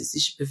 in der sie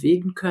sich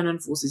bewegen können,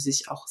 wo sie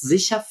sich auch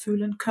sicher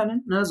fühlen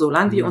können. Ne?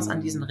 Solange wir uns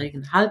an diesen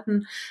Regeln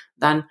halten,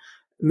 dann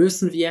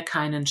müssen wir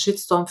keinen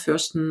Shitstorm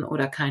fürchten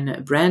oder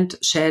keine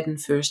Brandschäden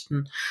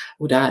fürchten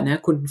oder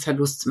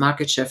Kundenverlust,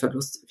 Market Share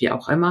Verlust, wie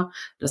auch immer.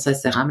 Das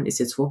heißt, der Rahmen ist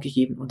jetzt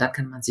vorgegeben und da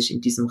kann man sich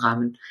in diesem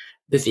Rahmen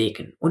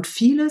bewegen. Und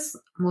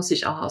vieles, muss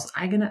ich auch aus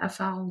eigener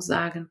Erfahrung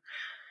sagen,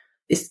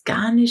 ist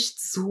gar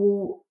nicht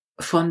so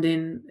von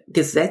den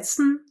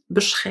Gesetzen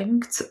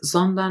beschränkt,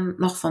 sondern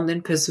noch von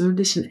den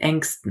persönlichen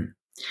Ängsten.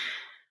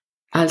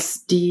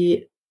 Als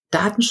die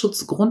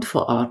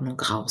Datenschutzgrundverordnung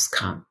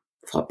rauskam,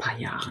 vor ein paar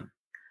Jahren,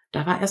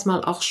 da war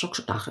erstmal auch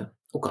Schockstarre.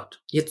 Oh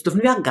Gott, jetzt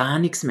dürfen wir gar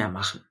nichts mehr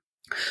machen.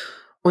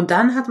 Und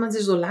dann hat man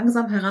sich so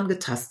langsam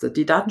herangetastet.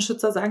 Die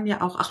Datenschützer sagen ja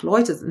auch, ach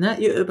Leute,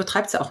 ihr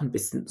übertreibt es ja auch ein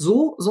bisschen.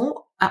 So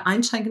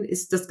einschränkend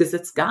ist das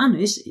Gesetz gar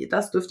nicht.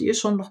 Das dürft ihr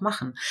schon noch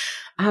machen.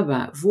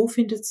 Aber wo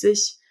findet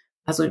sich,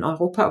 also in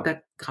Europa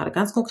oder gerade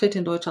ganz konkret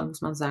in Deutschland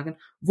muss man sagen,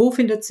 wo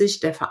findet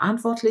sich der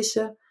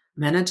verantwortliche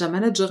Manager,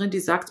 Managerin,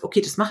 die sagt,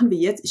 okay, das machen wir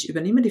jetzt, ich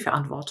übernehme die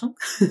Verantwortung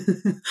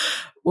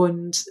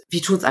und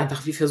wir tun es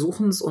einfach, wir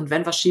versuchen es und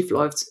wenn was schief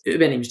läuft,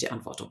 übernehme ich die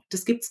Verantwortung.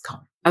 Das gibt's kaum.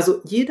 Also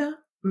jeder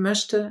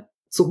möchte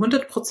zu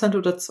 100%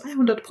 oder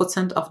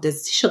 200% auf der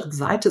sicheren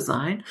Seite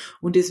sein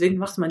und deswegen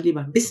macht man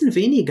lieber ein bisschen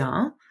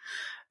weniger,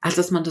 als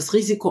dass man das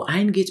Risiko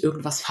eingeht,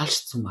 irgendwas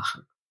falsch zu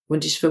machen.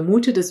 Und ich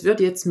vermute, das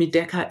wird jetzt mit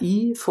der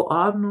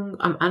KI-Verordnung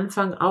am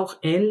Anfang auch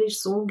ähnlich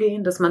so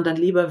gehen, dass man dann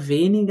lieber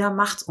weniger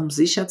macht, um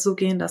sicher zu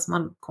gehen, dass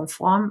man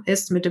konform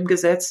ist mit dem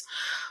Gesetz.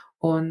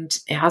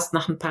 Und erst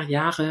nach ein paar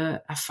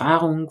Jahren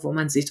Erfahrung, wo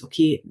man sieht,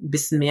 okay, ein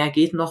bisschen mehr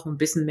geht noch,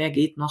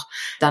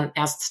 dann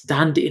erst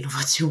dann die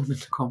Innovationen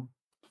kommen.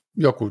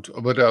 Ja gut,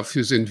 aber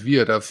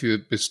dafür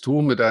bist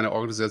du mit deiner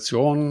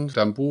Organisation,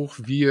 deinem Buch,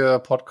 wir,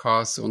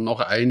 Podcasts und noch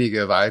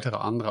einige weitere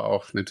andere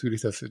auch natürlich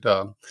dafür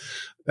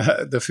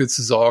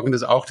zu sorgen,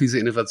 dass auch diese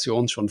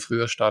Innovation schon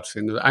früher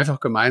stattfindet,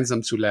 einfach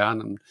gemeinsam zu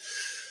lernen.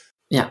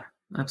 Ja,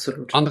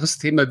 absolut. Anderes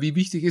Thema, wie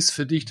wichtig ist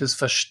für dich das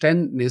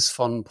Verständnis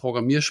von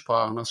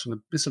Programmiersprachen? Hast du schon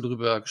ein bisschen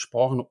darüber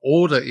gesprochen,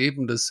 oder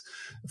eben das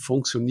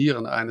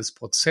Funktionieren eines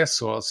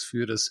Prozessors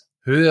für das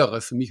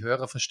für mich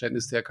höhere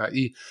Verständnis der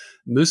KI.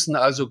 Müssen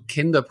also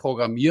Kinder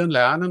programmieren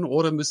lernen,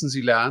 oder müssen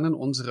sie lernen,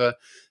 unsere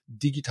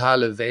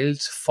digitale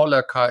Welt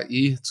voller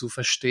KI zu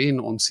verstehen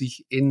und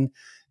sich in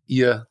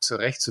ihr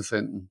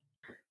zurechtzufinden?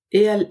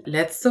 Eher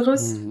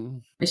Letzteres.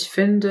 Mhm. Ich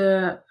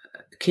finde,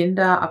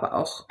 Kinder, aber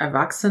auch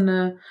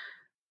Erwachsene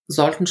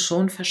sollten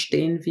schon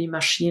verstehen, wie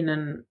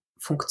Maschinen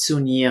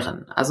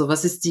funktionieren. Also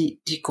was ist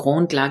die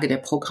Grundlage der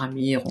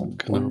Programmierung?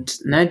 Genau. Und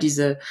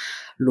diese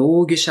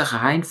logische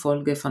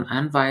Reihenfolge von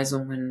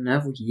Anweisungen,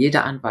 wo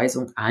jede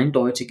Anweisung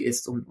eindeutig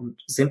ist und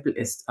simpel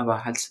ist,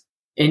 aber halt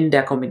in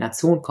der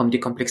Kombination kommt die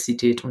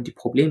Komplexität und die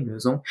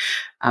Problemlösung.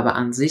 Aber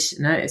an sich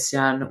ist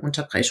ja eine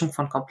Unterbrechung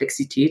von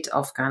Komplexität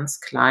auf ganz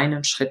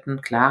kleinen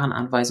Schritten, klaren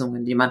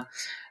Anweisungen, die man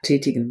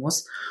tätigen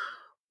muss.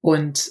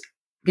 Und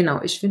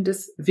genau, ich finde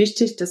es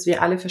wichtig, dass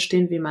wir alle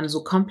verstehen, wie man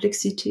so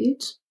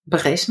Komplexität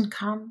berechnen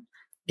kann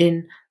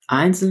in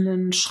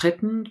einzelnen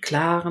Schritten,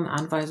 klaren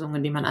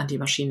Anweisungen, die man an die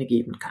Maschine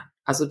geben kann.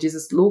 Also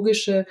dieses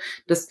logische,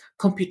 das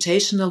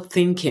Computational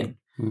Thinking,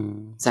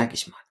 sage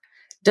ich mal.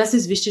 Das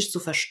ist wichtig zu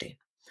verstehen.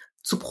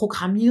 Zu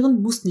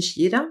programmieren muss nicht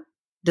jeder.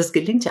 Das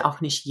gelingt ja auch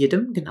nicht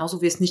jedem,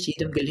 genauso wie es nicht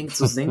jedem gelingt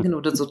zu singen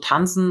oder zu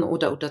tanzen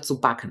oder zu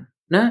backen.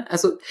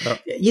 Also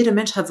jeder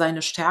Mensch hat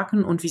seine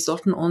Stärken, und wir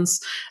sollten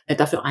uns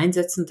dafür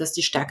einsetzen, dass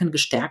die Stärken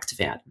gestärkt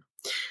werden.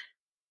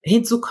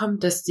 Hinzu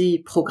kommt, dass die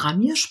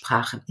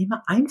Programmiersprachen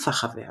immer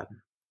einfacher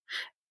werden.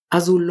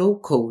 Also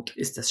Low-Code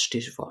ist das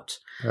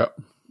Stichwort. Ja.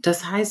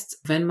 Das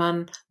heißt, wenn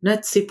man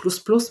C++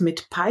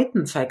 mit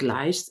Python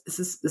vergleicht, es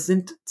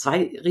sind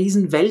zwei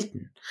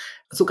Riesenwelten.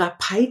 Sogar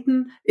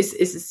Python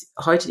ist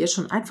heute jetzt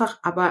schon einfach,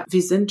 aber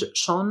wir sind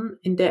schon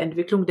in der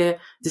Entwicklung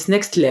des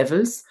Next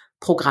Levels,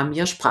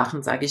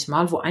 Programmiersprachen, sage ich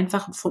mal, wo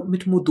einfach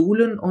mit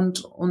Modulen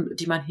und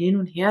die man hin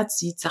und her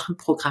zieht, Sachen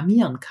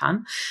programmieren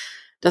kann.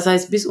 Das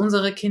heißt, bis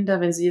unsere Kinder,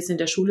 wenn sie jetzt in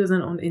der Schule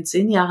sind und in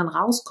 10 Jahren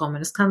rauskommen,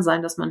 es kann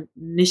sein, dass man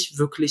nicht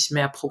wirklich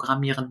mehr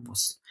programmieren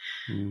muss.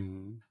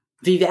 Mhm.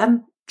 Wir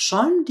werden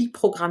schon die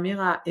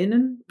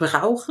ProgrammiererInnen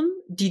brauchen,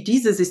 die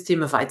diese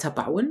Systeme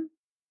weiterbauen.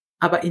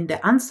 Aber in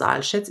der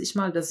Anzahl schätze ich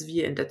mal, dass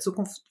wir in der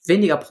Zukunft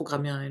weniger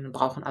ProgrammiererInnen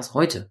brauchen als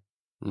heute.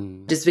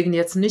 Mhm. Deswegen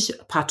jetzt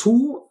nicht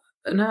partout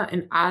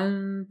in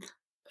allen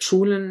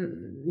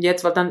Schulen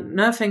jetzt, weil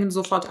dann fängen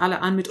sofort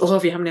alle an mit,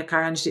 wir haben ja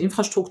gar nicht die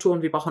Infrastruktur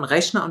und wir brauchen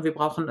Rechner und wir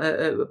brauchen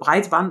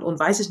Breitband und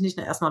weiß ich nicht,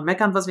 erstmal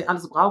meckern, was wir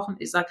alles brauchen.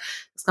 Ich sage,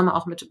 das kann man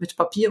auch mit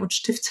Papier und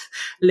Stift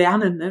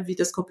lernen, wie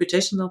das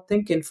Computational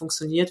Thinking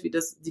funktioniert, wie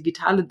das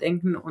digitale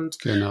Denken und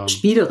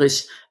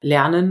spielerisch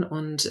lernen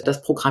und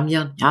das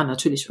Programmieren. Ja,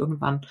 natürlich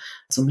irgendwann,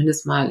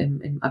 zumindest mal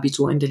im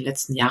Abitur in den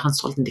letzten Jahren,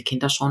 sollten die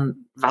Kinder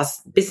schon ein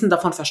bisschen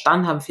davon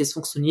verstanden haben, wie es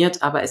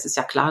funktioniert, aber es ist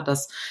ja klar,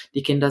 dass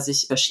die Kinder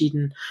sich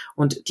verschieden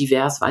und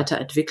divers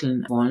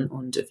weiterentwickeln wollen,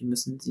 und wir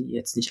müssen sie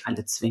jetzt nicht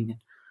alle zwingen.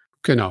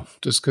 Genau,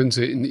 das können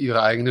Sie in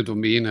Ihre eigene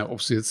Domäne,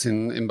 ob Sie jetzt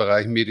im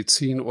Bereich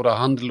Medizin oder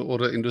Handel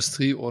oder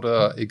Industrie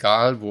oder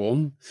egal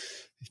wo.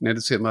 Ich nenne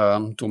es ja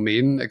immer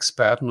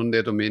Domänenexperten, und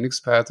der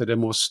Domänenexperte, der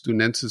muss, du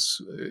nennst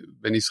es,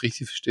 wenn ich es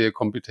richtig verstehe,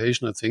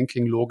 Computational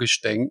Thinking, logisch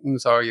denken,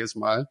 sage ich jetzt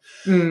mal,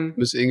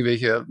 muss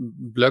irgendwelche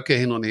Blöcke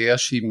hin und her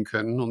schieben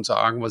können und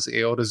sagen, was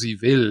er oder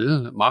sie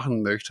will,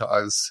 machen möchte,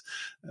 als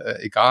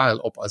egal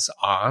ob als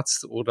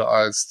Arzt oder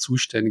als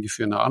Zuständige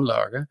für eine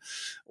Anlage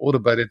oder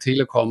bei der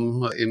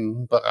Telekom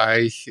im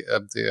Bereich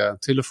der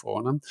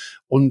Telefone.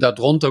 Und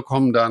darunter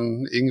kommen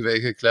dann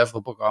irgendwelche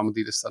clevere Programme,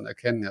 die das dann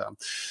erkennen. Ja.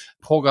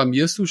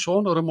 Programmierst du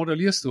schon oder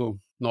modellierst du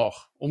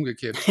noch?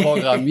 Umgekehrt,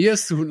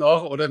 programmierst du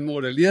noch oder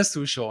modellierst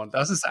du schon?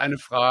 Das ist eine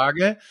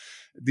Frage,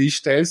 die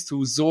stellst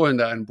du so in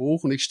deinem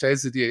Buch, und ich stelle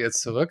sie dir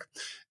jetzt zurück.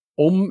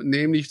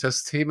 Nämlich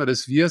das Thema,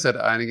 das wir seit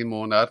einigen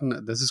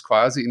Monaten, das ist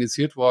quasi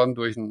initiiert worden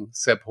durch einen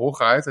Sepp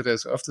Hochreiter, der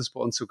ist öfters bei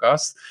uns zu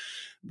Gast,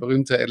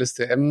 berühmter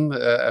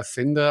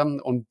LSTM-Erfinder,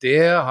 und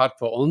der hat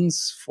bei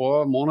uns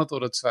vor einem Monat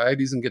oder 2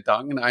 diesen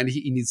Gedanken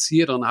eigentlich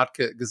initiiert und hat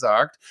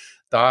gesagt,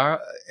 da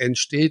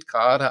entsteht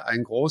gerade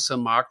ein großer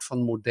Markt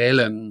von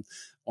Modellen.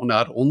 Und er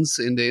hat uns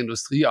in der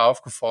Industrie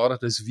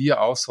aufgefordert, dass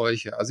wir auch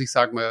solche, also ich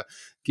sage mal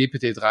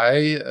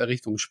GPT-3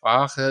 Richtung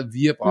Sprache,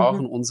 wir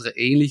brauchen unsere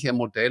ähnliche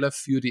Modelle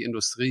für die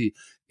Industrie,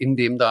 in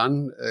dem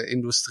dann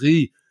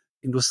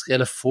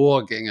industrielle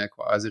Vorgänge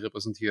quasi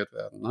repräsentiert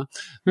werden.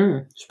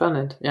 Ne?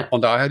 Spannend, ja.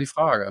 Von daher die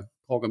Frage,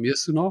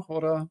 programmierst du noch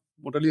oder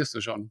modellierst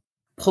du schon?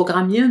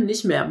 Programmieren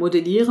nicht mehr,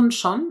 modellieren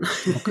schon.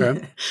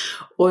 Okay.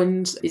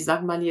 Und ich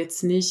sage mal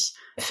jetzt nicht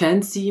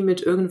fancy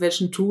mit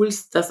irgendwelchen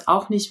Tools, das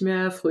auch nicht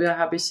mehr. Früher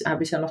habe ich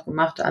ja noch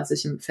gemacht, als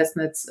ich im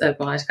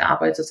Festnetzbereich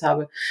gearbeitet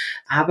habe.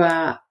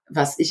 Aber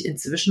was ich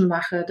inzwischen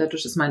mache,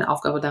 dadurch, dass meine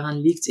Aufgabe daran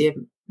liegt,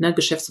 eben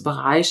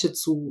Geschäftsbereiche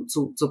zu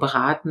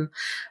beraten.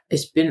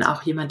 Ich bin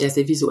auch jemand, der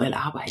sehr visuell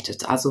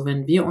arbeitet. Also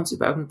wenn wir uns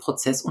über irgendeinen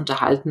Prozess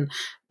unterhalten,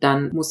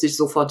 dann muss ich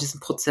sofort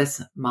diesen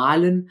Prozess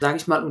malen, sage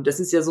ich mal. Und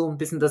das ist ja so ein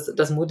bisschen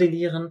das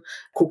Modellieren,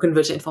 gucken,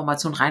 welche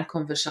Informationen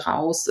reinkommen, welche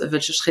raus,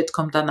 welcher Schritt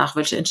kommt danach,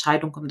 welche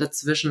Entscheidung kommt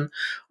dazwischen.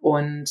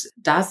 Und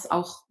das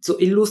auch zu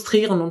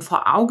illustrieren und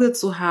vor Auge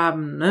zu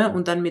haben, ne?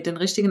 Und dann mit den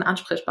richtigen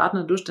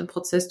Ansprechpartnern durch den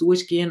Prozess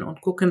durchgehen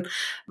und gucken,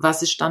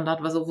 was ist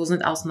Standard, wo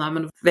sind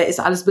Ausnahmen, wer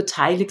ist alles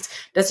beteiligt.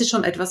 Das ist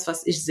schon etwas,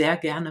 was ich sehr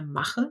gerne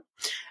mache,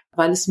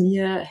 weil es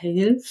mir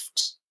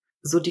hilft,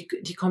 so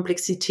die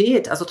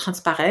Komplexität, also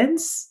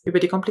Transparenz über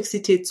die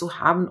Komplexität zu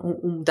haben,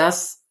 um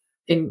das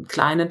in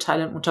kleinen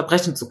Teilen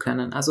unterbrechen zu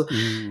können. Also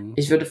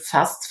ich würde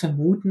fast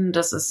vermuten,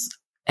 dass es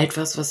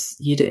etwas, was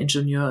jeder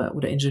Ingenieur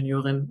oder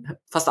Ingenieurin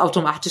fast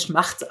automatisch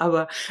macht,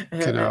 aber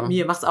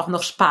mir macht es auch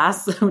noch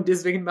Spaß und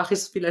deswegen mache ich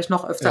es vielleicht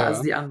noch öfter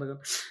als die anderen.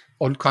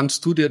 Und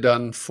kannst du dir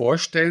dann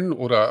vorstellen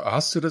oder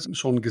hast du das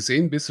schon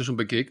gesehen, bist du schon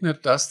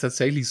begegnet, dass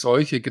tatsächlich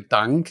solche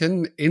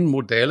Gedanken in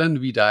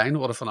Modellen wie dein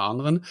oder von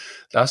anderen,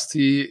 dass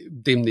die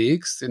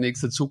demnächst, in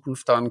nächster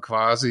Zukunft dann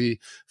quasi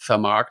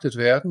vermarktet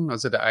werden?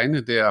 Also der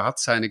eine, der hat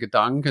seine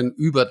Gedanken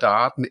über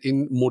Daten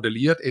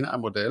modelliert in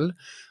ein Modell.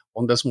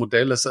 Und das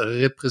Modell, das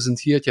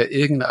repräsentiert ja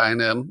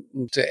irgendeine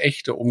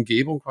echte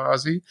Umgebung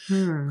quasi.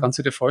 Kannst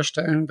du dir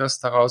vorstellen,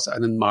 dass daraus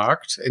ein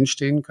Markt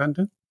entstehen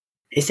könnte?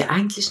 Ist ja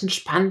eigentlich ein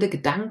spannender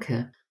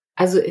Gedanke.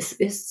 Also es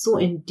ist so,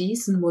 in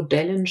diesen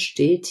Modellen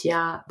steht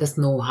ja das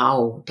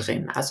Know-how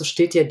drin. Also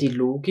steht ja die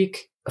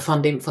Logik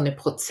von dem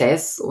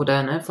Prozess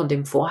oder ne, von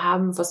dem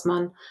Vorhaben, was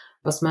man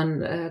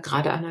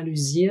gerade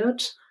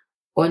analysiert.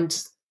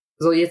 Und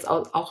so jetzt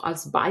auch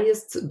als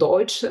biased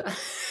Deutsche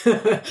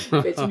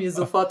fällt mir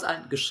sofort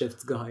ein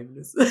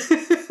Geschäftsgeheimnis.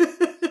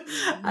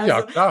 Also,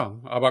 ja,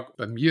 klar. Aber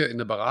bei mir in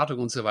der Beratung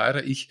und so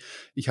weiter, ich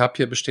habe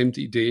hier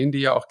bestimmte Ideen, die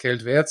ja auch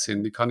Geld wert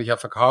sind. Die kann ich ja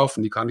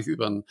verkaufen. Die kann ich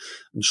über einen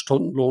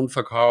Stundenlohn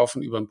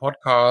verkaufen, über einen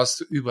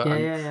Podcast,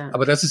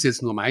 aber das ist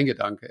jetzt nur mein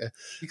Gedanke.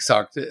 Wie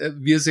gesagt,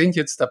 wir sind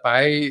jetzt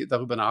dabei,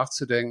 darüber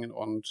nachzudenken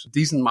und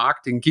diesen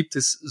Markt, den gibt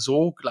es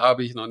so,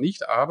 glaube ich, noch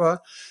nicht.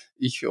 Aber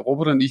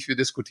Robert und ich, wir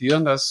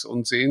diskutieren das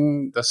und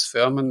sehen, dass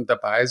Firmen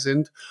dabei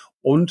sind.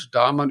 Und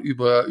da man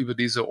über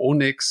diese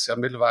Onyx ja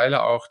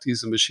mittlerweile auch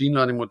diese Machine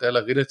Learning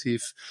Modelle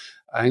relativ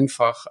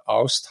einfach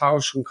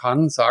austauschen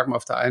kann, sagen wir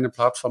auf der einen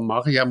Plattform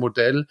mache ich ein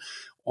Modell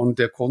und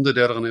der Kunde,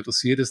 der daran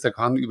interessiert ist, der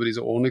kann über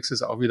diese Onyx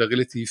es auch wieder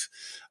relativ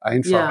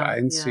einfach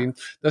einziehen.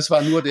 Ja. Das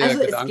war nur der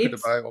Gedanke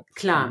dabei.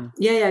 Klar,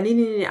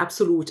 nee,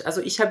 absolut.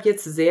 Also ich habe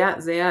jetzt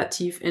sehr, sehr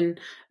tief in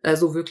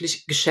so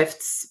wirklich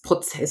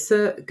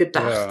Geschäftsprozesse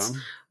gedacht,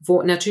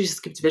 wo natürlich,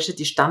 es gibt welche,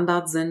 die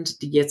Standard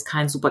sind, die jetzt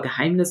kein super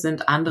Geheimnis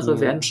sind. Andere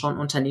werden schon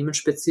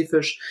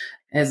unternehmensspezifisch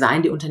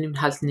sein, die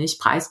Unternehmen halt nicht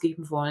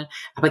preisgeben wollen.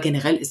 Aber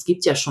generell, es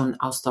gibt ja schon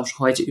Austausch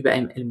heute über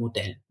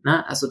ML-Modellen.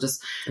 Ne? Also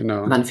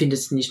man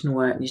findet nicht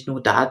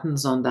nur Daten,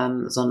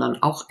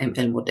 sondern auch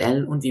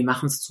ML-Modellen. Und wir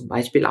machen es zum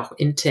Beispiel auch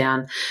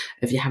intern.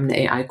 Wir haben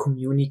eine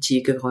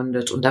AI-Community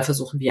gegründet und da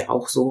versuchen wir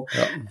auch so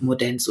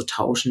Modellen zu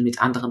tauschen mit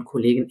anderen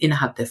Kollegen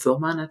innerhalb der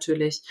Firma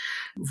natürlich,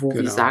 wo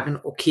wir sagen,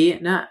 okay,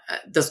 ne,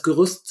 das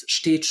Gerüst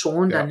steht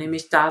schon, dann nehme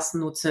ich das,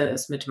 nutze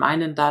es mit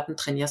meinen Daten,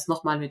 trainiere es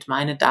nochmal mit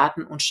meinen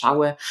Daten und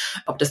schaue,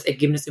 ob das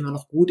Ergebnis immer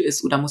noch gut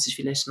ist oder muss ich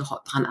vielleicht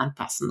noch dran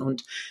anpassen.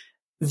 Und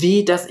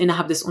wie das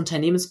innerhalb des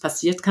Unternehmens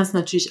passiert, kann es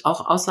natürlich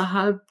auch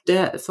außerhalb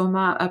der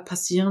Firma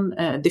passieren,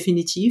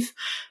 definitiv.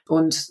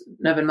 Und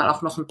wenn man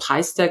auch noch einen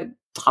Preistag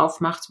drauf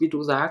macht, wie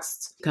du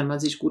sagst, kann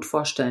man sich gut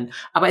vorstellen.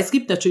 Aber es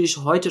gibt natürlich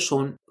heute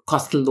schon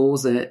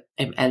kostenlose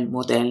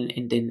ML-Modelle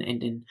in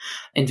den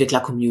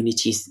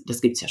Entwickler-Communities.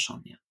 Das gibt's ja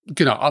schon, ja.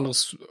 Genau,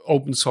 anderes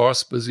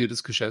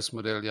Open-Source-basiertes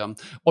Geschäftsmodell, ja.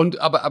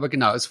 Aber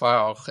genau, es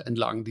war auch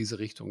entlang diese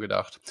Richtung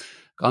gedacht.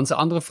 Ganz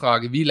andere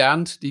Frage, wie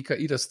lernt die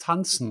KI das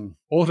Tanzen?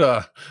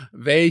 Oder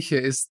welche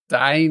ist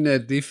deine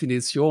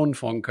Definition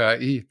von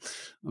KI?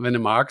 Und wenn du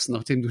magst,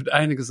 nachdem du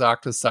deine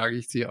gesagt hast, sage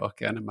ich dir auch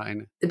gerne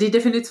meine. Die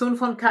Definition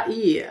von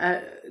KI,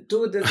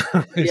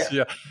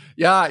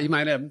 Ja, ich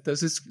meine,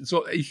 das ist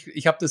so,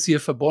 ich habe das hier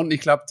verbunden.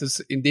 Ich glaube,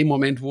 dass in dem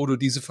Moment, wo du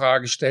diese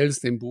Frage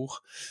stellst im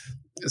Buch,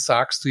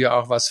 sagst du ja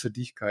auch, was für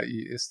dich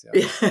KI ist. Ja.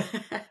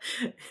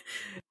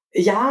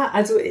 Ja,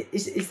 also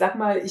ich sag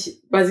mal,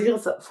 ich basiere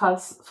es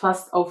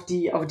fast auf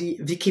die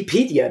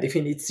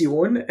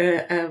Wikipedia-Definition,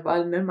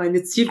 weil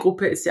meine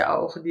Zielgruppe ist ja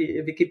auch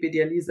die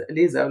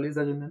Wikipedia-Leser und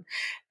Leserinnen.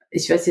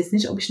 Ich weiß jetzt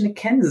nicht, ob ich eine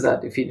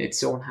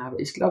Kenser-Definition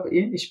habe. Ich glaube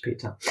eh nicht,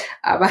 Peter.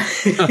 Aber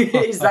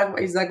ich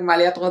sag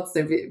mal ja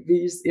trotzdem,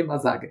 wie ich es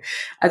immer sage.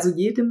 Also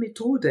jede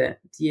Methode,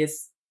 die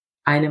es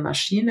eine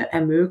Maschine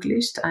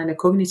ermöglicht, eine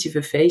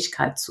kognitive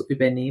Fähigkeit zu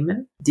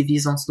übernehmen, die wir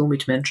sonst nur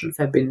mit Menschen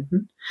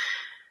verbinden,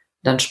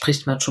 dann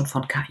spricht man schon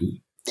von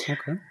KI.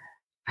 Okay.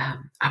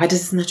 Aber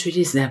das ist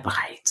natürlich sehr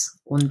breit.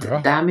 Und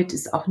damit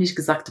ist auch nicht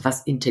gesagt,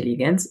 was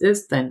Intelligenz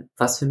ist, denn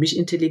was für mich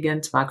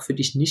intelligent mag für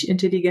dich nicht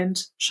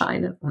intelligent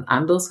scheinen und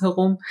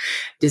andersherum.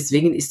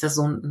 Deswegen ist das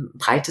so ein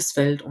breites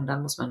Feld und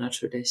dann muss man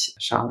natürlich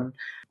schauen,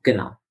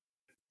 genau.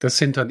 Das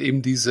sind dann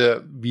eben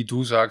diese, wie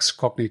du sagst,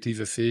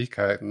 kognitive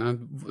Fähigkeiten, ne?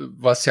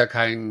 Was ja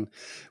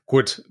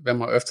gut, wenn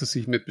man öfters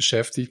sich mit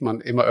beschäftigt, man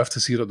immer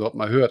öfters hier oder dort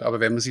mal hört, aber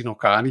wenn man sich noch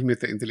gar nicht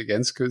mit der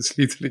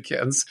künstlichen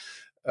Intelligenz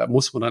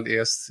muss man dann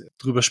erst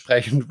drüber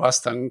sprechen,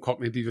 was dann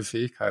kognitive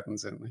Fähigkeiten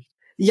sind, nicht?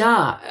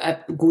 Ja,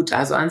 gut,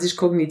 also an sich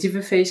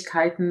kognitive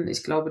Fähigkeiten,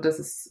 ich glaube, das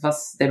ist,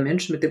 was der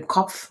Mensch mit dem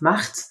Kopf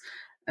macht,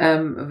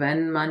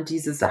 wenn man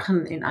diese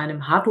Sachen in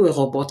einem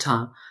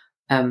Hardware-Roboter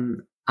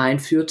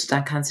einführt,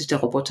 dann kann sich der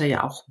Roboter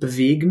ja auch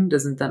bewegen.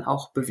 Das sind dann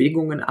auch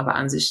Bewegungen, aber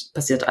an sich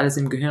passiert alles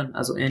im Gehirn.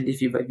 Also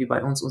ähnlich wie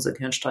bei uns. Unser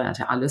Gehirn steuert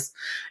ja alles.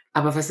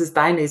 Aber was ist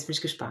deine? Jetzt bin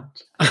ich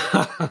gespannt.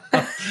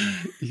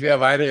 Ich wäre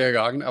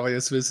weitergegangen, aber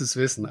jetzt willst du es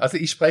wissen. Also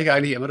ich spreche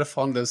eigentlich immer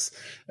davon, dass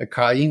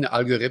KI ein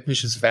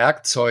algorithmisches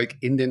Werkzeug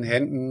in den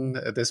Händen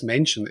des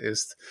Menschen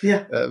ist,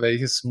 Ja.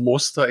 Welches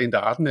Muster in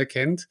Daten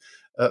erkennt,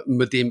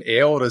 mit dem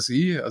er oder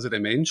sie, also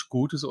der Mensch,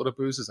 Gutes oder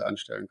Böses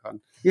anstellen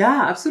kann.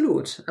 Ja,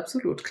 absolut,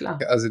 klar.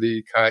 Also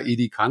die KI,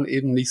 die kann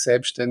eben nicht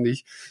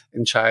selbstständig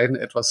entscheiden,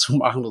 etwas zu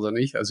machen oder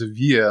nicht. Also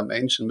wir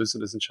Menschen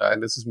müssen das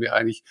entscheiden. Das ist mir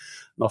eigentlich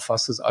noch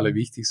fast das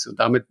Allerwichtigste. Und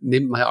damit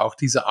nimmt man ja auch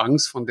diese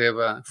Angst, von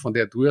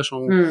der du ja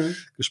schon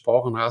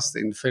gesprochen hast,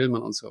 in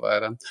Filmen und so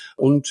weiter.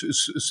 Und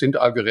es sind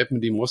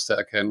Algorithmen, die Muster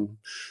erkennen.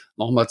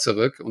 Nochmal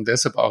zurück und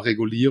deshalb auch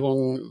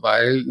Regulierung,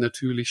 weil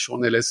natürlich schon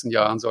in den letzten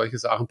Jahren solche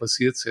Sachen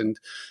passiert sind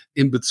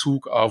in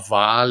Bezug auf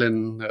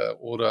Wahlen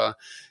oder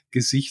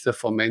Gesichter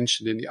von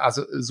Menschen,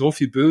 also so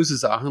viel böse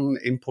Sachen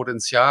im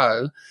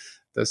Potenzial,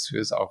 dass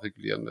wir es auch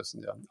regulieren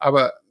müssen. Ja.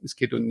 Aber es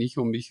geht nicht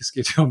um mich, es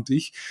geht ja um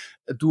dich.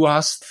 Du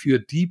hast für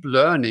Deep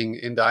Learning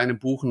in deinem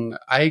Buch ein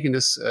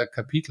eigenes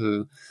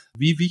Kapitel.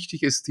 Wie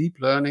wichtig ist Deep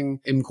Learning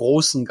im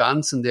großen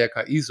Ganzen der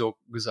KI, so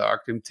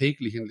gesagt, im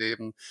täglichen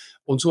Leben?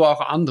 Und so auch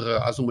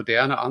andere, also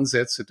moderne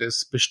Ansätze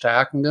des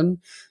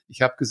Bestärkenden.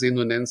 Ich habe gesehen,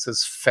 du nennst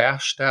es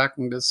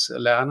verstärkendes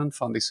Lernen,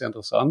 fand ich sehr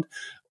interessant.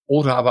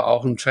 Oder aber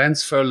auch ein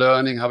Transfer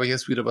Learning, habe ich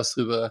jetzt wieder was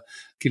drüber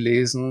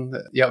gelesen.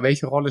 Ja,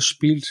 welche Rolle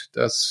spielt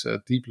das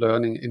Deep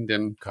Learning in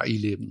dem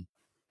KI-Leben?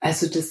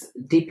 Also das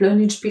Deep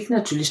Learning spielt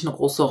natürlich eine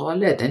große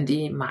Rolle, denn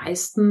die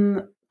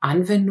meisten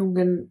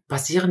Anwendungen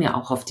basieren ja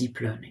auch auf Deep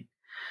Learning.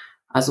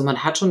 Also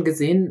man hat schon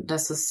gesehen,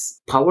 dass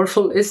es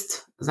powerful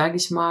ist, sage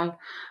ich mal,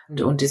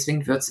 und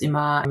deswegen wird es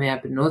immer mehr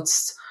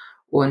benutzt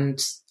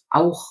und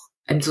auch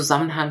im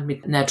Zusammenhang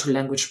mit Natural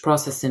Language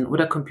Processing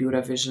oder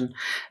Computer Vision.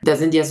 Da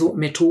sind ja so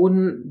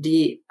Methoden,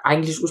 die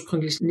eigentlich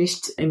ursprünglich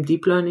nicht im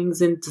Deep Learning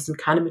sind. Das sind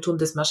keine Methoden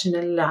des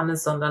maschinellen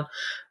Lernens, sondern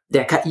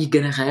der KI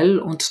generell.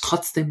 Und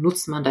trotzdem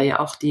nutzt man da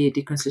ja auch die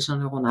künstlichen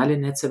neuronale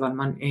Netze, weil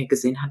man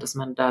gesehen hat, dass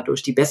man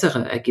dadurch die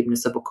bessere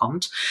Ergebnisse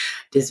bekommt.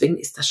 Deswegen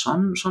ist das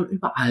schon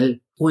überall.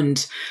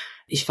 Und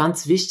ich fand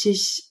es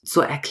wichtig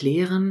zu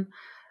erklären,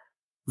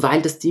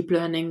 weil das Deep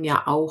Learning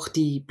ja auch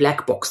die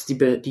Blackbox, die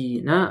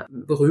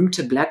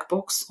berühmte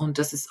Blackbox, und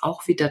das ist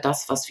auch wieder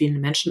das, was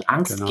vielen Menschen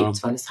Angst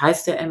gibt, weil es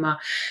heißt ja immer,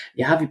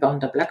 ja, wir bauen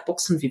da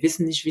Blackboxen, wir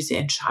wissen nicht, wie sie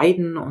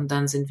entscheiden und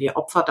dann sind wir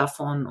Opfer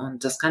davon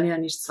und das kann ja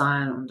nicht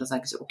sein. Und da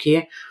sage ich,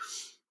 okay,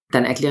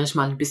 dann erkläre ich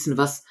mal ein bisschen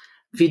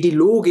wie die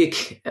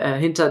Logik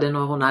hinter den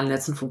neuronalen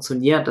Netzen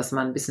funktioniert, dass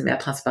man ein bisschen mehr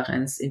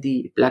Transparenz in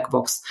die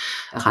Blackbox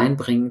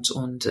reinbringt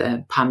und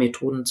ein paar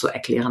Methoden zu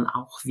erklären,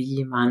 auch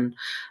wie man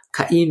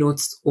KI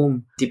nutzt,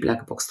 um die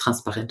Blackbox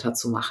transparenter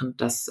zu machen.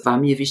 Das war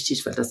mir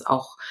wichtig, weil das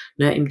auch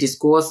im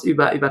Diskurs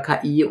über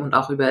KI und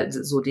auch über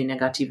so die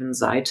negativen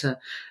Seite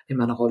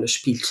immer eine Rolle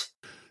spielt.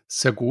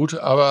 Sehr gut,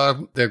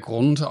 aber der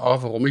Grund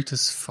auch, warum ich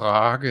das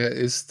frage,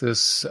 ist,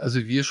 dass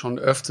also wir schon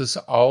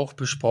öfters auch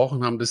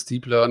besprochen haben, dass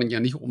Deep Learning ja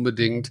nicht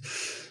unbedingt,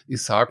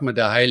 ich sag mal,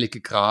 der heilige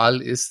Gral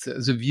ist.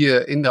 Also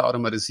wir in der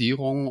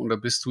Automatisierung, und da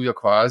bist du ja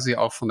quasi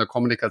auch von der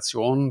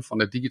Kommunikation, von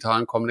der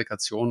digitalen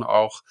Kommunikation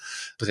auch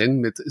drin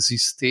mit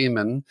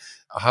Systemen,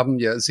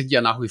 sind ja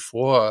nach wie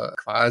vor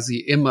quasi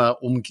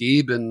immer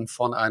umgeben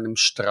von einem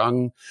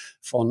Strang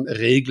von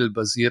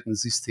regelbasierten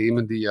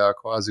Systemen, die ja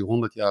quasi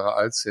 100 Jahre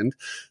alt sind.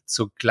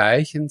 Zur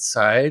gleichen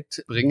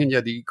Zeit bringen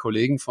ja die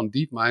Kollegen von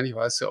DeepMind, ich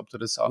weiß ja, ob du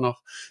das auch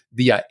noch,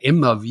 die ja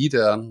immer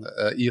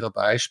wieder ihre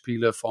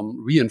Beispiele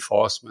vom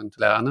Reinforcement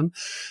lernen.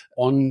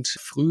 Und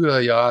früher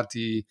ja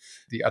die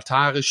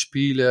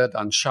Atari-Spiele,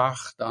 dann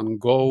Schach, dann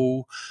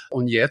Go.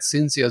 Und jetzt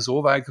sind sie ja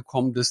so weit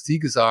gekommen, dass die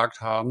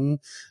gesagt haben,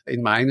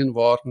 in meinen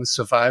Worten,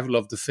 Survival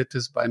of the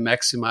Fittest by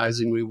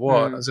Maximizing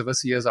Reward. Also was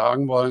sie ja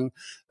sagen wollen,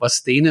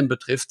 was denen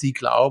betrifft, die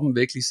glauben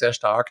wirklich sehr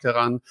stark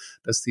daran,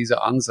 dass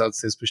dieser Ansatz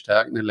des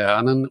bestärkenden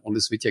Lernen, und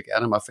es wird ja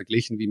gerne mal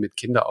verglichen, wie mit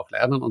Kindern auch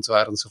lernen und so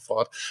weiter und so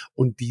fort.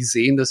 Und die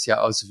sehen das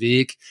ja als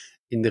Weg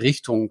in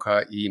Richtung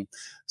KI.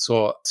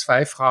 So,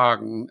 2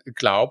 Fragen.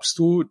 Glaubst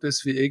du,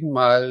 dass wir irgendwann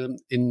mal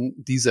in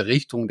diese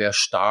Richtung der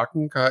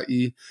starken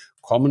KI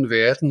kommen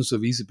werden,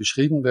 so wie sie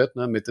beschrieben wird,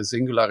 mit der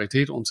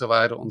Singularität und so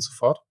weiter und so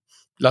fort?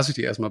 Lass ich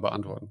dir erstmal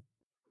beantworten.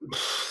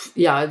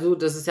 Ja, also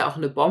das ist ja auch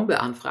eine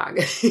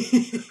Bombe-Anfrage.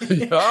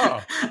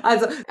 Ja.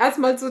 Also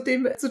erstmal zu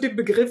dem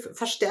Begriff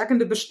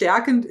verstärkende,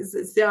 bestärkend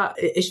ist ja,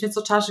 ich finde es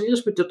total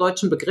schwierig mit den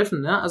deutschen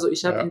Begriffen. Ne? Also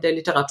ich habe in der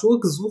Literatur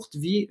gesucht,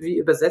 wie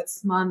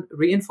übersetzt man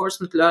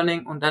Reinforcement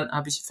Learning, und dann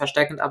habe ich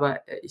verstärkend,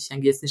 aber ich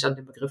hänge jetzt nicht an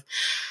dem Begriff.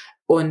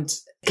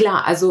 Und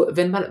klar, also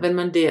wenn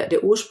man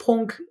der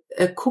Ursprung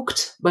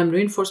guckt beim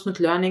Reinforcement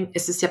Learning,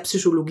 ist es ja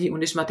Psychologie und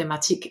nicht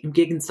Mathematik im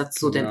Gegensatz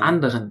zu den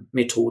anderen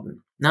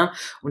Methoden. Ne?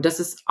 Und das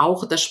ist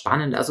auch das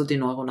Spannende. Also die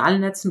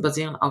neuronalen Netzen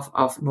basieren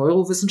auf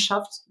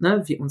Neurowissenschaft,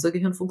 ne, wie unser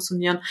Gehirn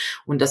funktionieren,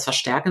 und das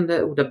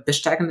verstärkende oder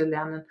bestärkende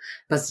Lernen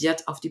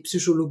basiert auf die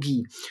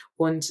Psychologie.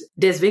 Und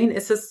deswegen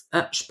ist es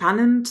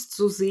spannend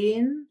zu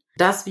sehen,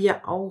 dass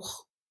wir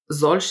auch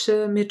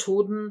solche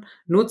Methoden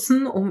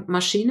nutzen, um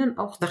Maschinen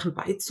auch Sachen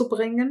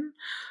beizubringen.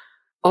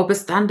 Ob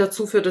es dann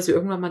dazu führt, dass wir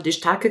irgendwann mal die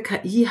starke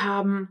KI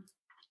haben,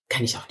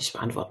 kann ich auch nicht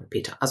beantworten,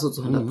 Peter. Also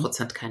zu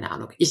 100% keine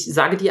Ahnung. Ich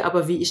sage dir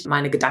aber, wie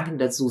meine Gedanken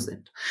dazu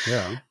sind.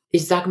 Ja.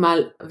 Ich sag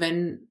mal,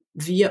 wenn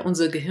wir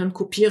unser Gehirn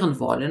kopieren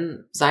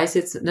wollen, sei es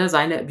jetzt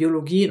seine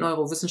Biologie,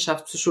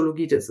 Neurowissenschaft,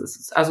 Psychologie, das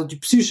ist also die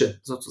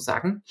Psyche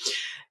sozusagen.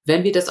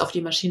 Wenn wir das auf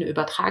die Maschine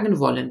übertragen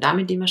wollen,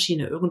 damit die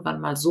Maschine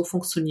irgendwann mal so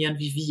funktionieren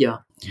wie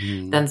wir,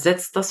 dann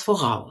setzt das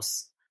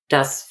voraus,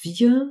 dass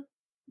wir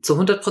zu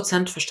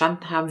 100%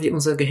 verstanden haben, wie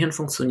unser Gehirn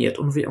funktioniert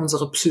und wie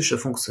unsere Psyche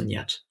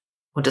funktioniert.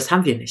 Und das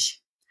haben wir nicht.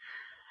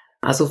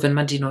 Also wenn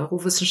man die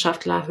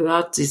Neurowissenschaftler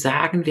hört, sie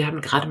sagen, wir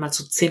haben gerade mal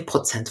zu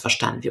 10%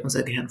 verstanden, wie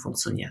unser Gehirn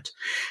funktioniert.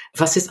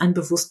 Was ist ein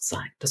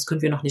Bewusstsein? Das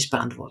können wir noch nicht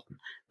beantworten.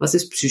 Was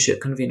ist Psyche?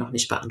 Können wir noch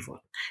nicht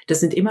beantworten.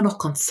 Das sind immer noch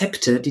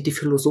Konzepte, die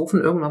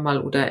Philosophen irgendwann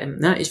mal oder,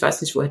 ich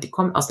weiß nicht, woher die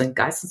kommen, aus den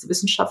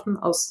Geisteswissenschaften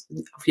auf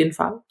jeden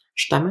Fall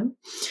stammen,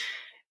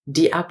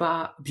 die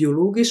aber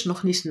biologisch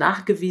noch nicht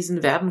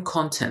nachgewiesen werden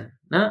konnten.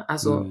 Ne?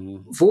 Also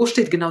wo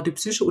steht genau die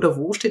Psyche oder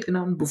wo steht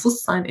genau ein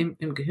Bewusstsein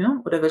im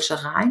Gehirn oder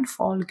welche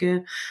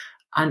Reihenfolge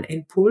an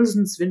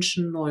Impulsen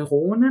zwischen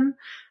Neuronen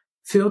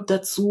führt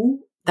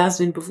dazu, dass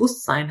wir ein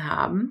Bewusstsein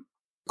haben,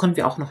 können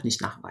wir auch noch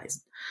nicht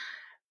nachweisen.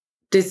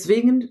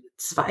 Deswegen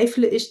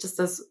zweifle ich, dass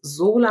das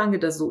so lange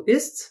das so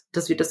ist,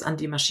 dass wir das an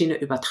die Maschine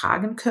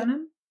übertragen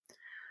können.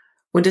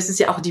 Und das ist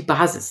ja auch die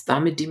Basis,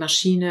 damit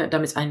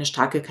eine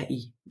starke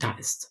KI da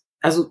ist.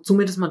 Also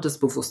zumindest mal das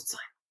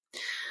Bewusstsein.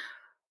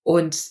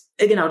 Und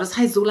genau, das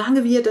heißt,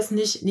 solange wir das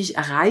nicht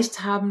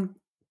erreicht haben,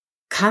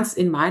 kann es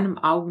in meinen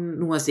Augen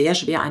nur sehr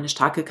schwer eine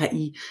starke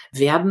KI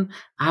werden.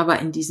 Aber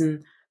in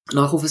diesen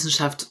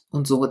Neurowissenschaft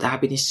und so, da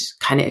bin ich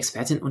keine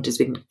Expertin und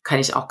deswegen kann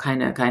ich auch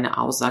keine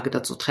Aussage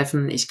dazu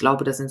treffen. Ich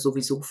glaube, das sind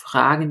sowieso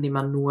Fragen, die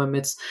man nur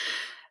mit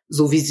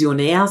so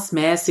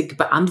visionärsmäßig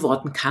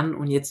beantworten kann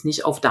und jetzt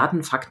nicht auf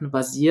Datenfakten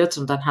basiert.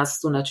 Und dann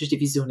hast du natürlich die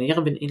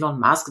Visionäre wie Elon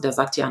Musk, der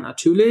sagt ja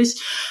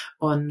natürlich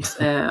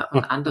und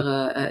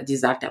andere, die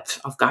sagt ja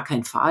auf gar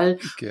keinen Fall.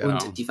 Genau.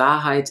 Und die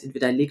Wahrheit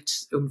entweder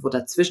liegt irgendwo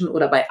dazwischen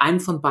oder bei einem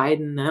von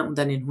beiden. Ne? Und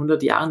dann in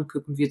 100 Jahren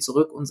gucken wir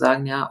zurück und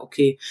sagen, ja,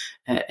 okay,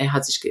 er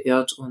hat sich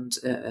geirrt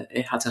und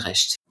er hatte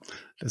recht.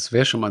 Das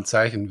wäre schon mal ein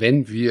Zeichen,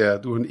 wenn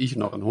du und ich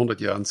noch in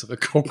 100 Jahren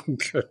zurückgucken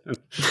können.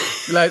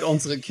 Vielleicht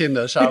unsere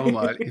Kinder, schauen wir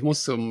mal. Ich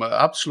muss zum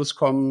Abschluss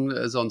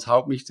kommen, sonst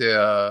haut mich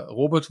der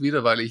Robert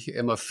wieder, weil ich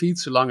immer viel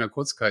zu lange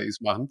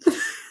Kurz-KIs mache.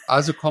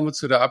 Also kommen wir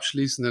zu der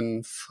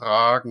abschließenden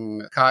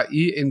Fragen.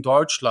 KI in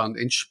Deutschland,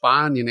 in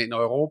Spanien, in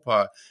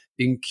Europa,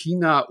 in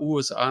China,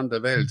 USA und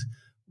der Welt.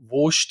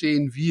 Wo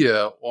stehen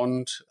wir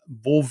und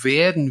wo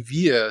werden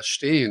wir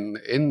stehen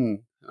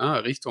in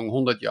Richtung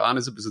 100 Jahren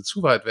ist ein bisschen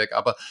zu weit weg,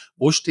 aber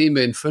wo stehen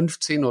wir in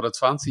 15 oder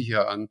 20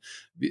 Jahren?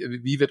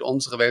 Wie wird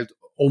unsere Welt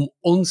um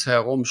uns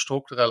herum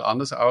strukturell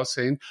anders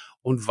aussehen?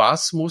 Und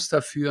was muss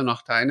dafür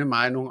nach deiner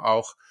Meinung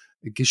auch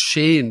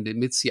geschehen,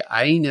 damit sie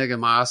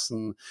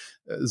einigermaßen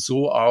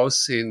so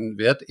aussehen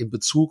wird in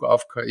Bezug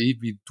auf KI,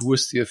 wie du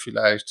es dir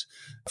vielleicht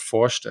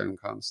vorstellen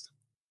kannst?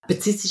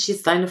 Bezieht sich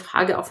jetzt deine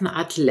Frage auf eine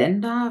Art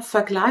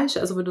Ländervergleich?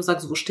 Also wenn du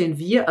sagst, wo stehen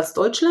wir als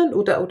Deutschland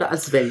oder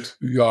als Welt?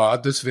 Ja,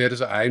 das wäre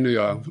das eine,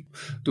 ja.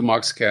 Du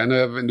magst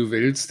gerne, wenn du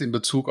willst, in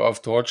Bezug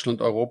auf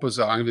Deutschland und Europa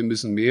sagen, wir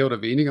müssen mehr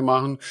oder weniger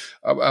machen.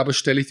 Aber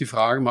stelle ich die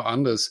Frage mal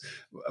anders.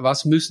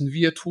 Was müssen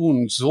wir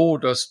tun, so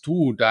dass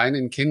du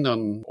deinen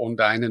Kindern und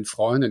deinen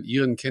Freunden,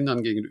 ihren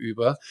Kindern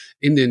gegenüber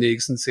in den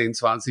nächsten 10,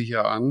 20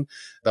 Jahren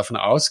davon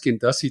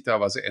ausgehend, dass sich da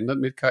was ändert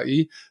mit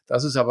KI,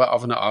 dass es aber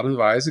auf eine Art und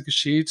Weise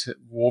geschieht,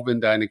 wo, wenn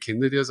deine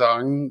Kinder dir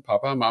sagen,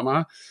 Papa,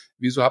 Mama,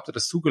 wieso habt ihr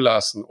das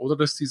zugelassen? Oder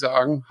dass die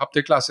sagen, habt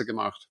ihr klasse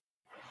gemacht?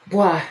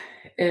 Boah,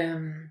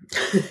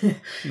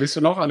 Willst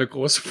du noch eine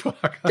große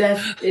Frage?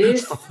 Das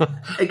ist,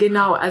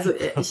 genau, also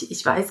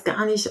ich weiß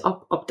gar nicht,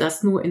 ob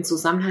das nur in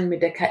Zusammenhang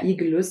mit der KI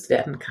gelöst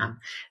werden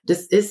kann.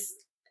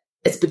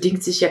 Es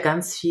bedingt sich ja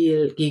ganz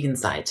viel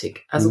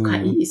gegenseitig. Also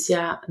KI ist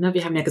ja,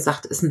 wir haben ja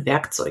gesagt, ist ein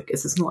Werkzeug.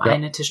 Es ist nur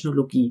eine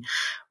Technologie.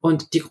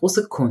 Und die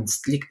große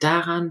Kunst liegt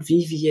daran,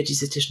 wie wir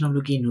diese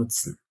Technologie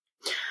nutzen.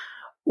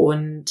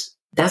 Und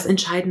das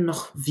entscheiden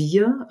noch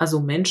wir,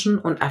 also Menschen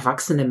und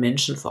erwachsene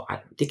Menschen vor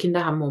allem. Die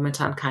Kinder haben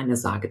momentan keine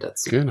Sage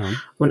dazu. Genau.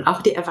 Und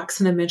auch die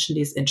erwachsenen Menschen,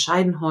 die es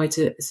entscheiden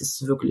heute, es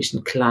ist wirklich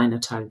ein kleiner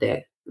Teil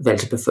der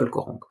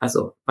Weltbevölkerung.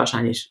 Also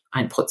wahrscheinlich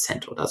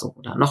 1% oder so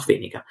oder noch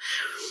weniger.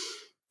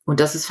 Und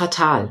das ist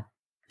fatal.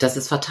 Das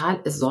ist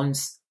fatal. Es sollen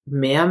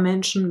mehr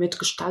Menschen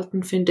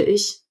mitgestalten, finde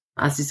ich,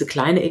 als diese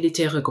kleine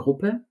elitäre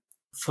Gruppe.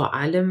 Vor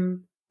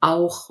allem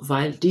auch,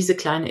 weil diese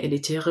kleine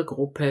elitäre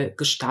Gruppe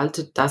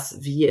gestaltet das,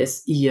 wie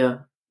es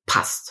ihr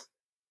passt.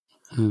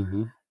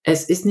 Mhm.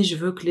 Es ist nicht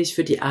wirklich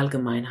für die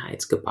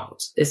Allgemeinheit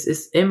gebaut. Es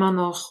ist immer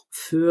noch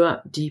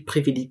für die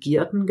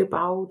Privilegierten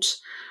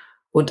gebaut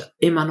und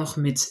immer noch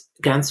mit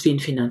ganz vielen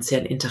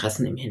finanziellen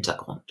Interessen im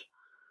Hintergrund.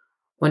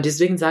 Und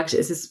deswegen sage ich,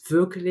 es ist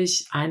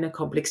wirklich eine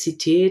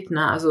Komplexität.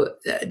 Also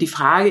die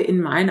Frage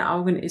in meinen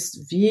Augen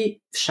ist,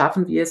 wie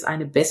schaffen wir es,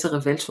 eine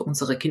bessere Welt für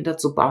unsere Kinder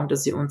zu bauen,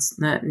 dass sie uns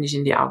nicht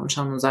in die Augen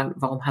schauen und sagen,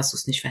 warum hast du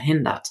es nicht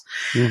verhindert?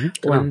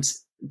 Und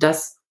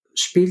das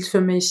spielt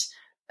für mich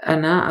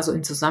also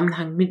im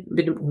Zusammenhang mit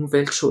dem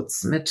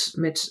Umweltschutz,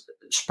 mit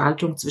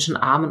Spaltung zwischen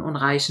Armen und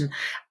Reichen,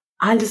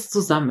 alles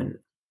zusammen.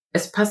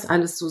 Es passt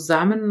alles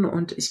zusammen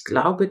und ich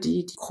glaube,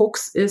 die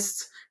Krux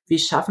ist, wie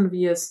schaffen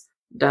wir es,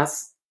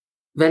 das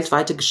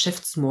weltweite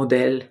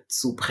Geschäftsmodell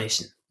zu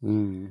brechen.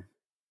 Mhm.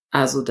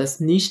 Also, dass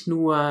nicht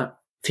nur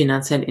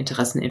finanzielle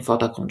Interessen im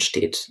Vordergrund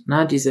steht,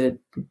 diese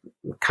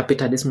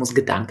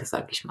Kapitalismusgedanke,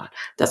 sage ich mal.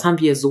 Das haben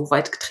wir so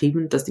weit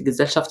getrieben, dass die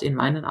Gesellschaft in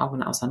meinen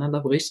Augen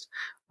auseinanderbricht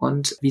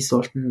und wir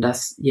sollten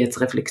das jetzt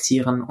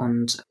reflektieren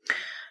und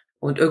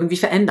irgendwie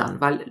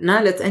verändern, weil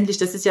letztendlich,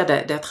 das ist ja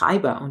der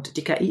Treiber und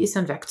die KI ist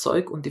ein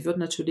Werkzeug und die wird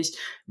natürlich,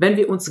 wenn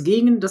wir uns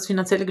gegen das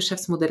finanzielle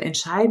Geschäftsmodell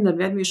entscheiden, dann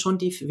werden wir schon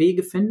die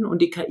Wege finden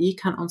und die KI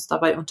kann uns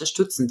dabei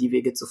unterstützen, die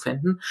Wege zu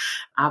finden.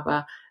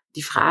 Aber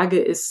die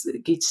Frage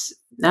geht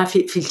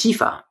viel, viel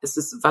tiefer. Es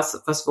ist,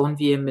 was wollen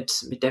wir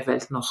mit der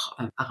Welt noch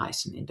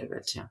erreichen in der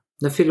Welt, ja.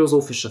 Eine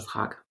philosophische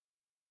Frage.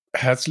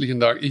 Herzlichen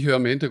Dank. Ich höre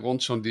im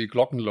Hintergrund schon die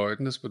Glocken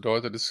läuten. Das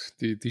bedeutet,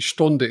 die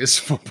Stunde ist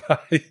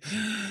vorbei.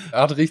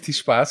 Hat richtig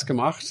Spaß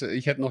gemacht.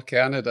 Ich hätte noch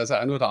gerne, dass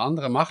ein oder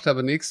andere macht,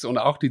 aber nichts. Und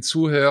auch die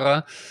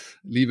Zuhörer,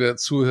 liebe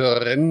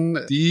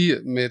Zuhörerinnen, die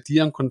mit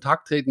dir in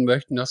Kontakt treten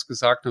möchten, hast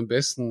gesagt, am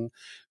besten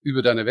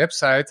über deine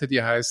Webseite,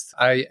 die heißt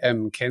I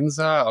am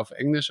Kenza auf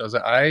Englisch, also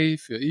I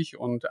für ich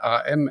und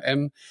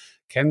AMM.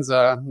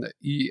 Kenza,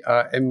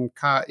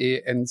 IAMKENZA.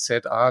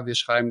 Wir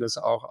schreiben das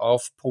auch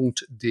auf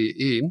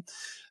 .de.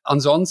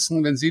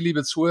 Ansonsten, wenn Sie,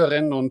 liebe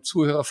Zuhörerinnen und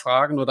Zuhörer,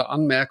 Fragen oder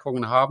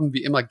Anmerkungen haben,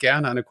 wie immer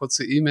gerne eine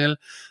kurze E-Mail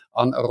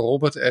an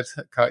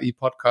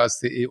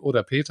robert@kipodcast.de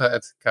oder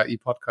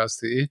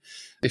peter@kipodcast.de.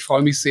 Ich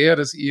freue mich sehr,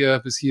 dass ihr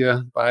bis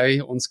hier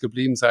bei uns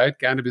geblieben seid.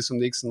 Gerne bis zum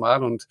nächsten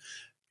Mal und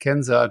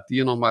Kenza,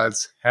 dir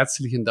nochmals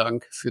herzlichen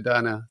Dank für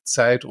deine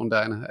Zeit und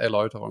deine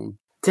Erläuterungen.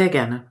 Sehr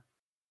gerne.